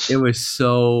 Like, it was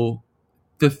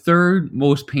the third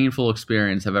most painful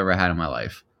experience I've ever had in my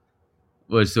life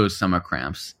was those stomach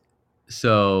cramps.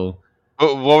 So,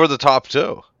 what were the top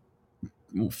two?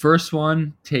 First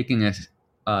one, taking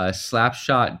a slap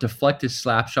shot, deflected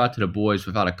slap shot to the boys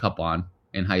without a cup on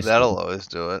in high school. That'll always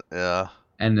do it, yeah.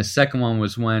 And the second one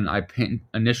was when I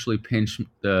initially pinched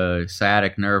the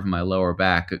sciatic nerve in my lower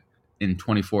back in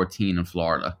 2014 in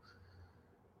Florida.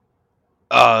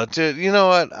 Dude, you know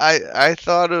what? I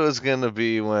thought it was going to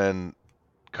be when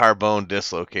Carbone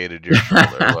dislocated your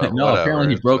shoulder. No,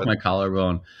 apparently he broke my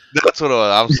collarbone. That's what it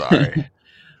was. I'm sorry.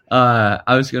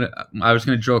 I was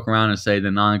gonna joke around and say the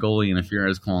non-goalie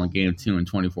interference call in Game 2 in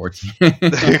 2014.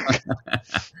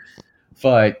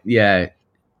 But yeah,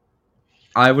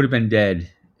 I would have been dead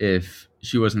if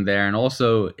she wasn't there. And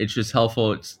also, it's just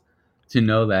helpful to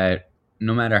know that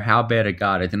no matter how bad it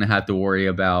got, I didn't have to worry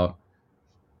about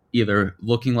either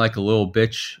looking like a little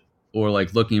bitch or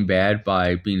like looking bad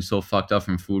by being so fucked up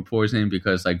from food poisoning,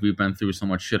 because like we've been through so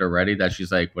much shit already that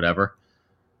she's like, whatever.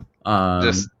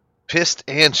 Just pissed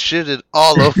and shitted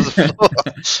all over the floor.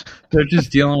 So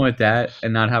just dealing with that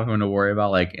and not having to worry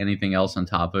about like anything else on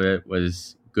top of it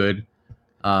was good.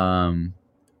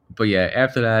 But yeah,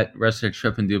 after that, rest of the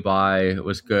trip in Dubai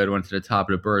was good. Went to the top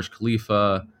of the Burj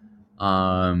Khalifa.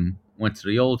 Went to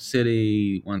the old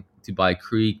city. Went to Dubai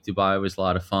Creek. Dubai was a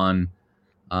lot of fun.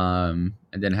 And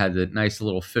then had the nice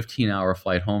little 15-hour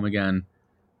flight home again.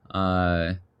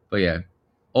 But yeah,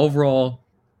 overall,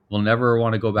 we'll never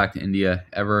want to go back to India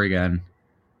ever again.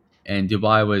 And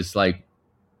Dubai was like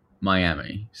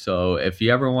Miami. So if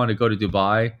you ever want to go to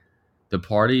Dubai, the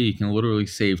party, you can literally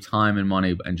save time and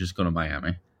money and just go to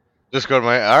Miami. Just go to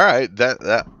Miami. All right,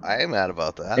 that I ain't mad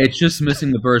about that. It's just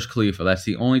missing the Burj Khalifa. That's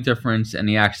the only difference, and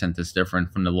the accent is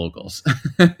different from the locals.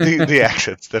 the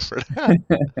accent's different.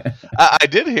 I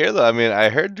did hear though. I mean, I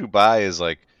heard Dubai is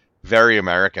like very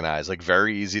Americanized, like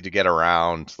very easy to get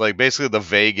around, like basically the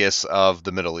Vegas of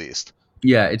the Middle East.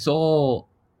 Yeah, it's all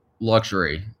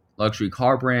luxury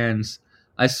car brands.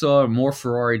 I saw more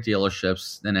Ferrari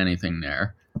dealerships than anything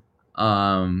there.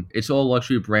 It's all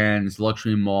luxury brands,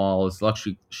 luxury malls,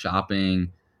 luxury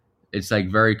shopping. It's like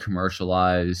very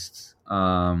commercialized.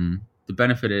 The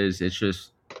benefit is it's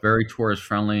just very tourist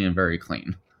friendly and very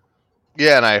clean.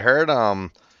 Yeah, and I heard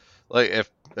like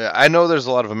if I know there's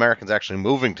a lot of Americans actually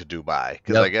moving to Dubai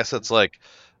because I guess it's like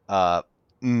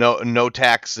no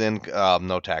tax income,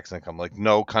 like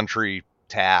no country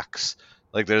tax.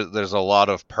 Like there's a lot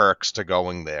of perks to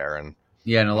going there. And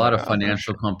yeah, and a lot of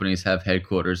financial companies have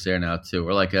headquarters there now too,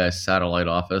 or like a satellite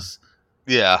office.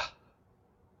 Yeah.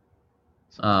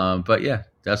 But yeah,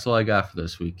 that's all I got for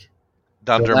this week.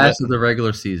 The last of the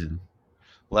regular season.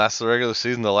 Last of the regular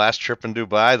season, the last trip in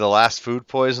Dubai, the last food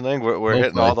poisoning. We're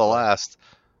hitting all the last.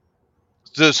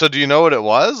 So do you know what it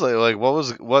was? Like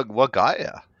what got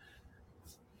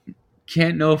you?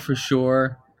 Can't know for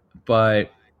sure,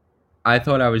 but I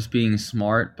thought I was being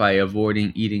smart by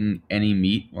avoiding eating any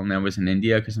meat when I was in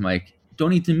India, because I'm like,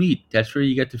 don't eat the meat. That's where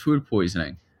you get the food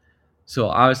poisoning. So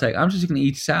I was like, I'm just going to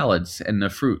eat salads and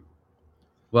the fruit.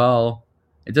 Well,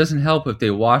 it doesn't help if they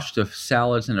wash the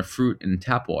salads and the fruit in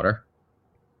tap water.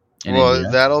 Well,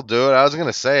 India. That'll do it. I was going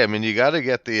to say, I mean, you got to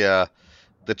get the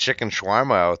chicken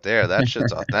shawarma out there. That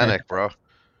shit's authentic, bro.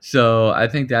 So I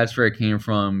think that's where it came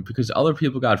from, because other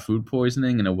people got food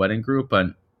poisoning in a wedding group, but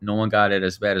no one got it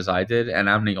as bad as I did, and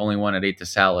I'm the only one that ate the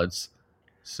salads.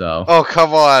 So. Oh,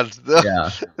 come on. Yeah.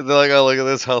 They're like, oh, look at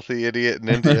this healthy idiot in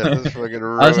India. This fucking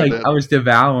ruined it. I was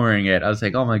devouring it. I was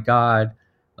like, oh my God.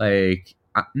 Like,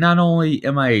 not only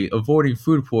am I avoiding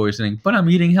food poisoning, but I'm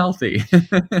eating healthy.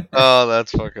 Oh,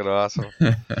 that's fucking awesome.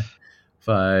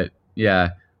 But, yeah.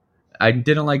 I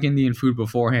didn't like Indian food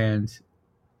beforehand.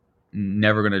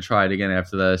 Never going to try it again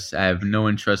after this. I have no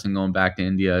interest in going back to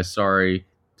India. Sorry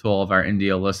to all of our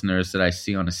India listeners that I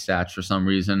see on the stats for some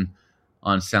reason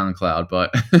on SoundCloud,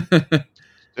 but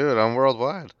dude, I'm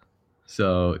worldwide.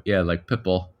 So yeah, like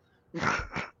Pitbull.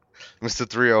 Mr.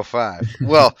 305.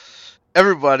 Well,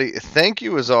 everybody, thank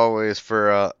you as always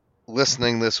for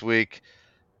listening this week.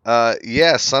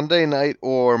 Yeah, Sunday night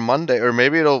or Monday, or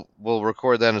maybe we'll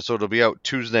record then, so it'll be out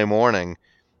Tuesday morning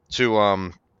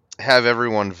to have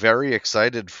everyone very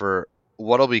excited for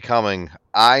what'll be coming.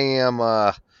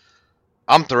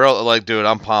 I'm thrilled. Like, dude,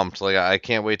 I'm pumped. Like, I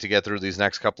can't wait to get through these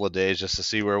next couple of days just to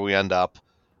see where we end up.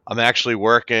 I'm actually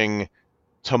working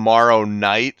tomorrow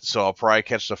night, so I'll probably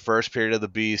catch the first period of the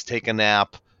Bees, take a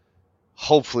nap.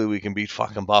 Hopefully we can beat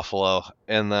fucking Buffalo,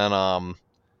 and then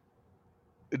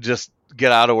just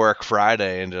get out of work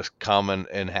Friday and just come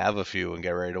and have a few and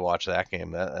get ready to watch that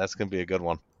game. That's going to be a good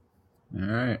one. All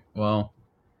right. Well,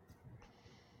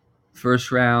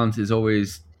 first round is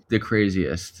always the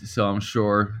craziest, so I'm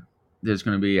sure there's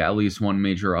going to be at least one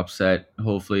major upset.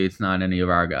 Hopefully it's not any of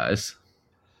our guys.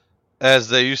 As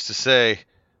they used to say,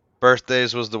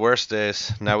 birthdays was the worst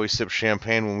days. Now we sip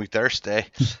champagne when we thirsty.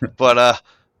 But,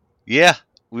 yeah,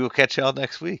 we will catch y'all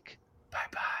next week.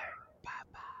 Bye-bye.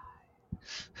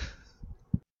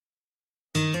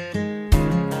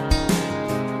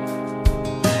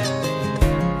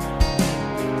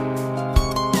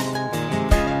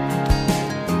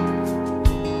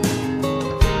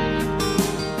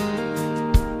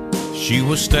 She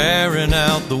was staring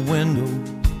out the window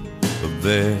of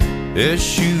their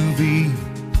SUV,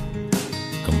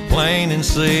 complaining,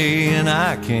 saying,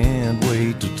 I can't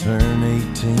wait to turn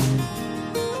 18.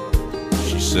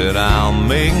 She said, I'll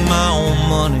make my own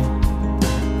money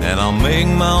and I'll make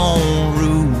my own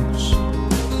rules.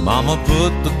 Mama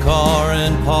put the car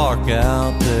in park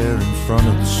out there in front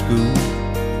of the school,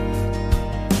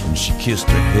 and she kissed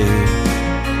her head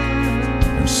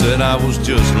and said, I was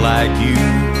just like you.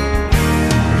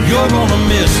 You're gonna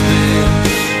miss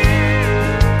this,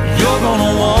 you're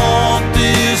gonna want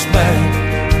this back,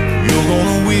 you're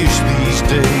gonna wish these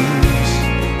days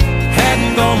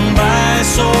hadn't gone by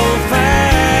so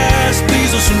fast.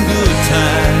 These are some good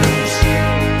times,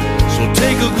 so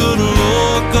take a good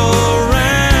look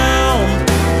around.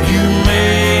 You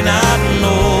may not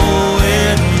know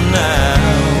it now,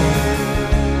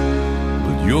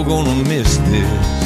 but you're gonna miss this.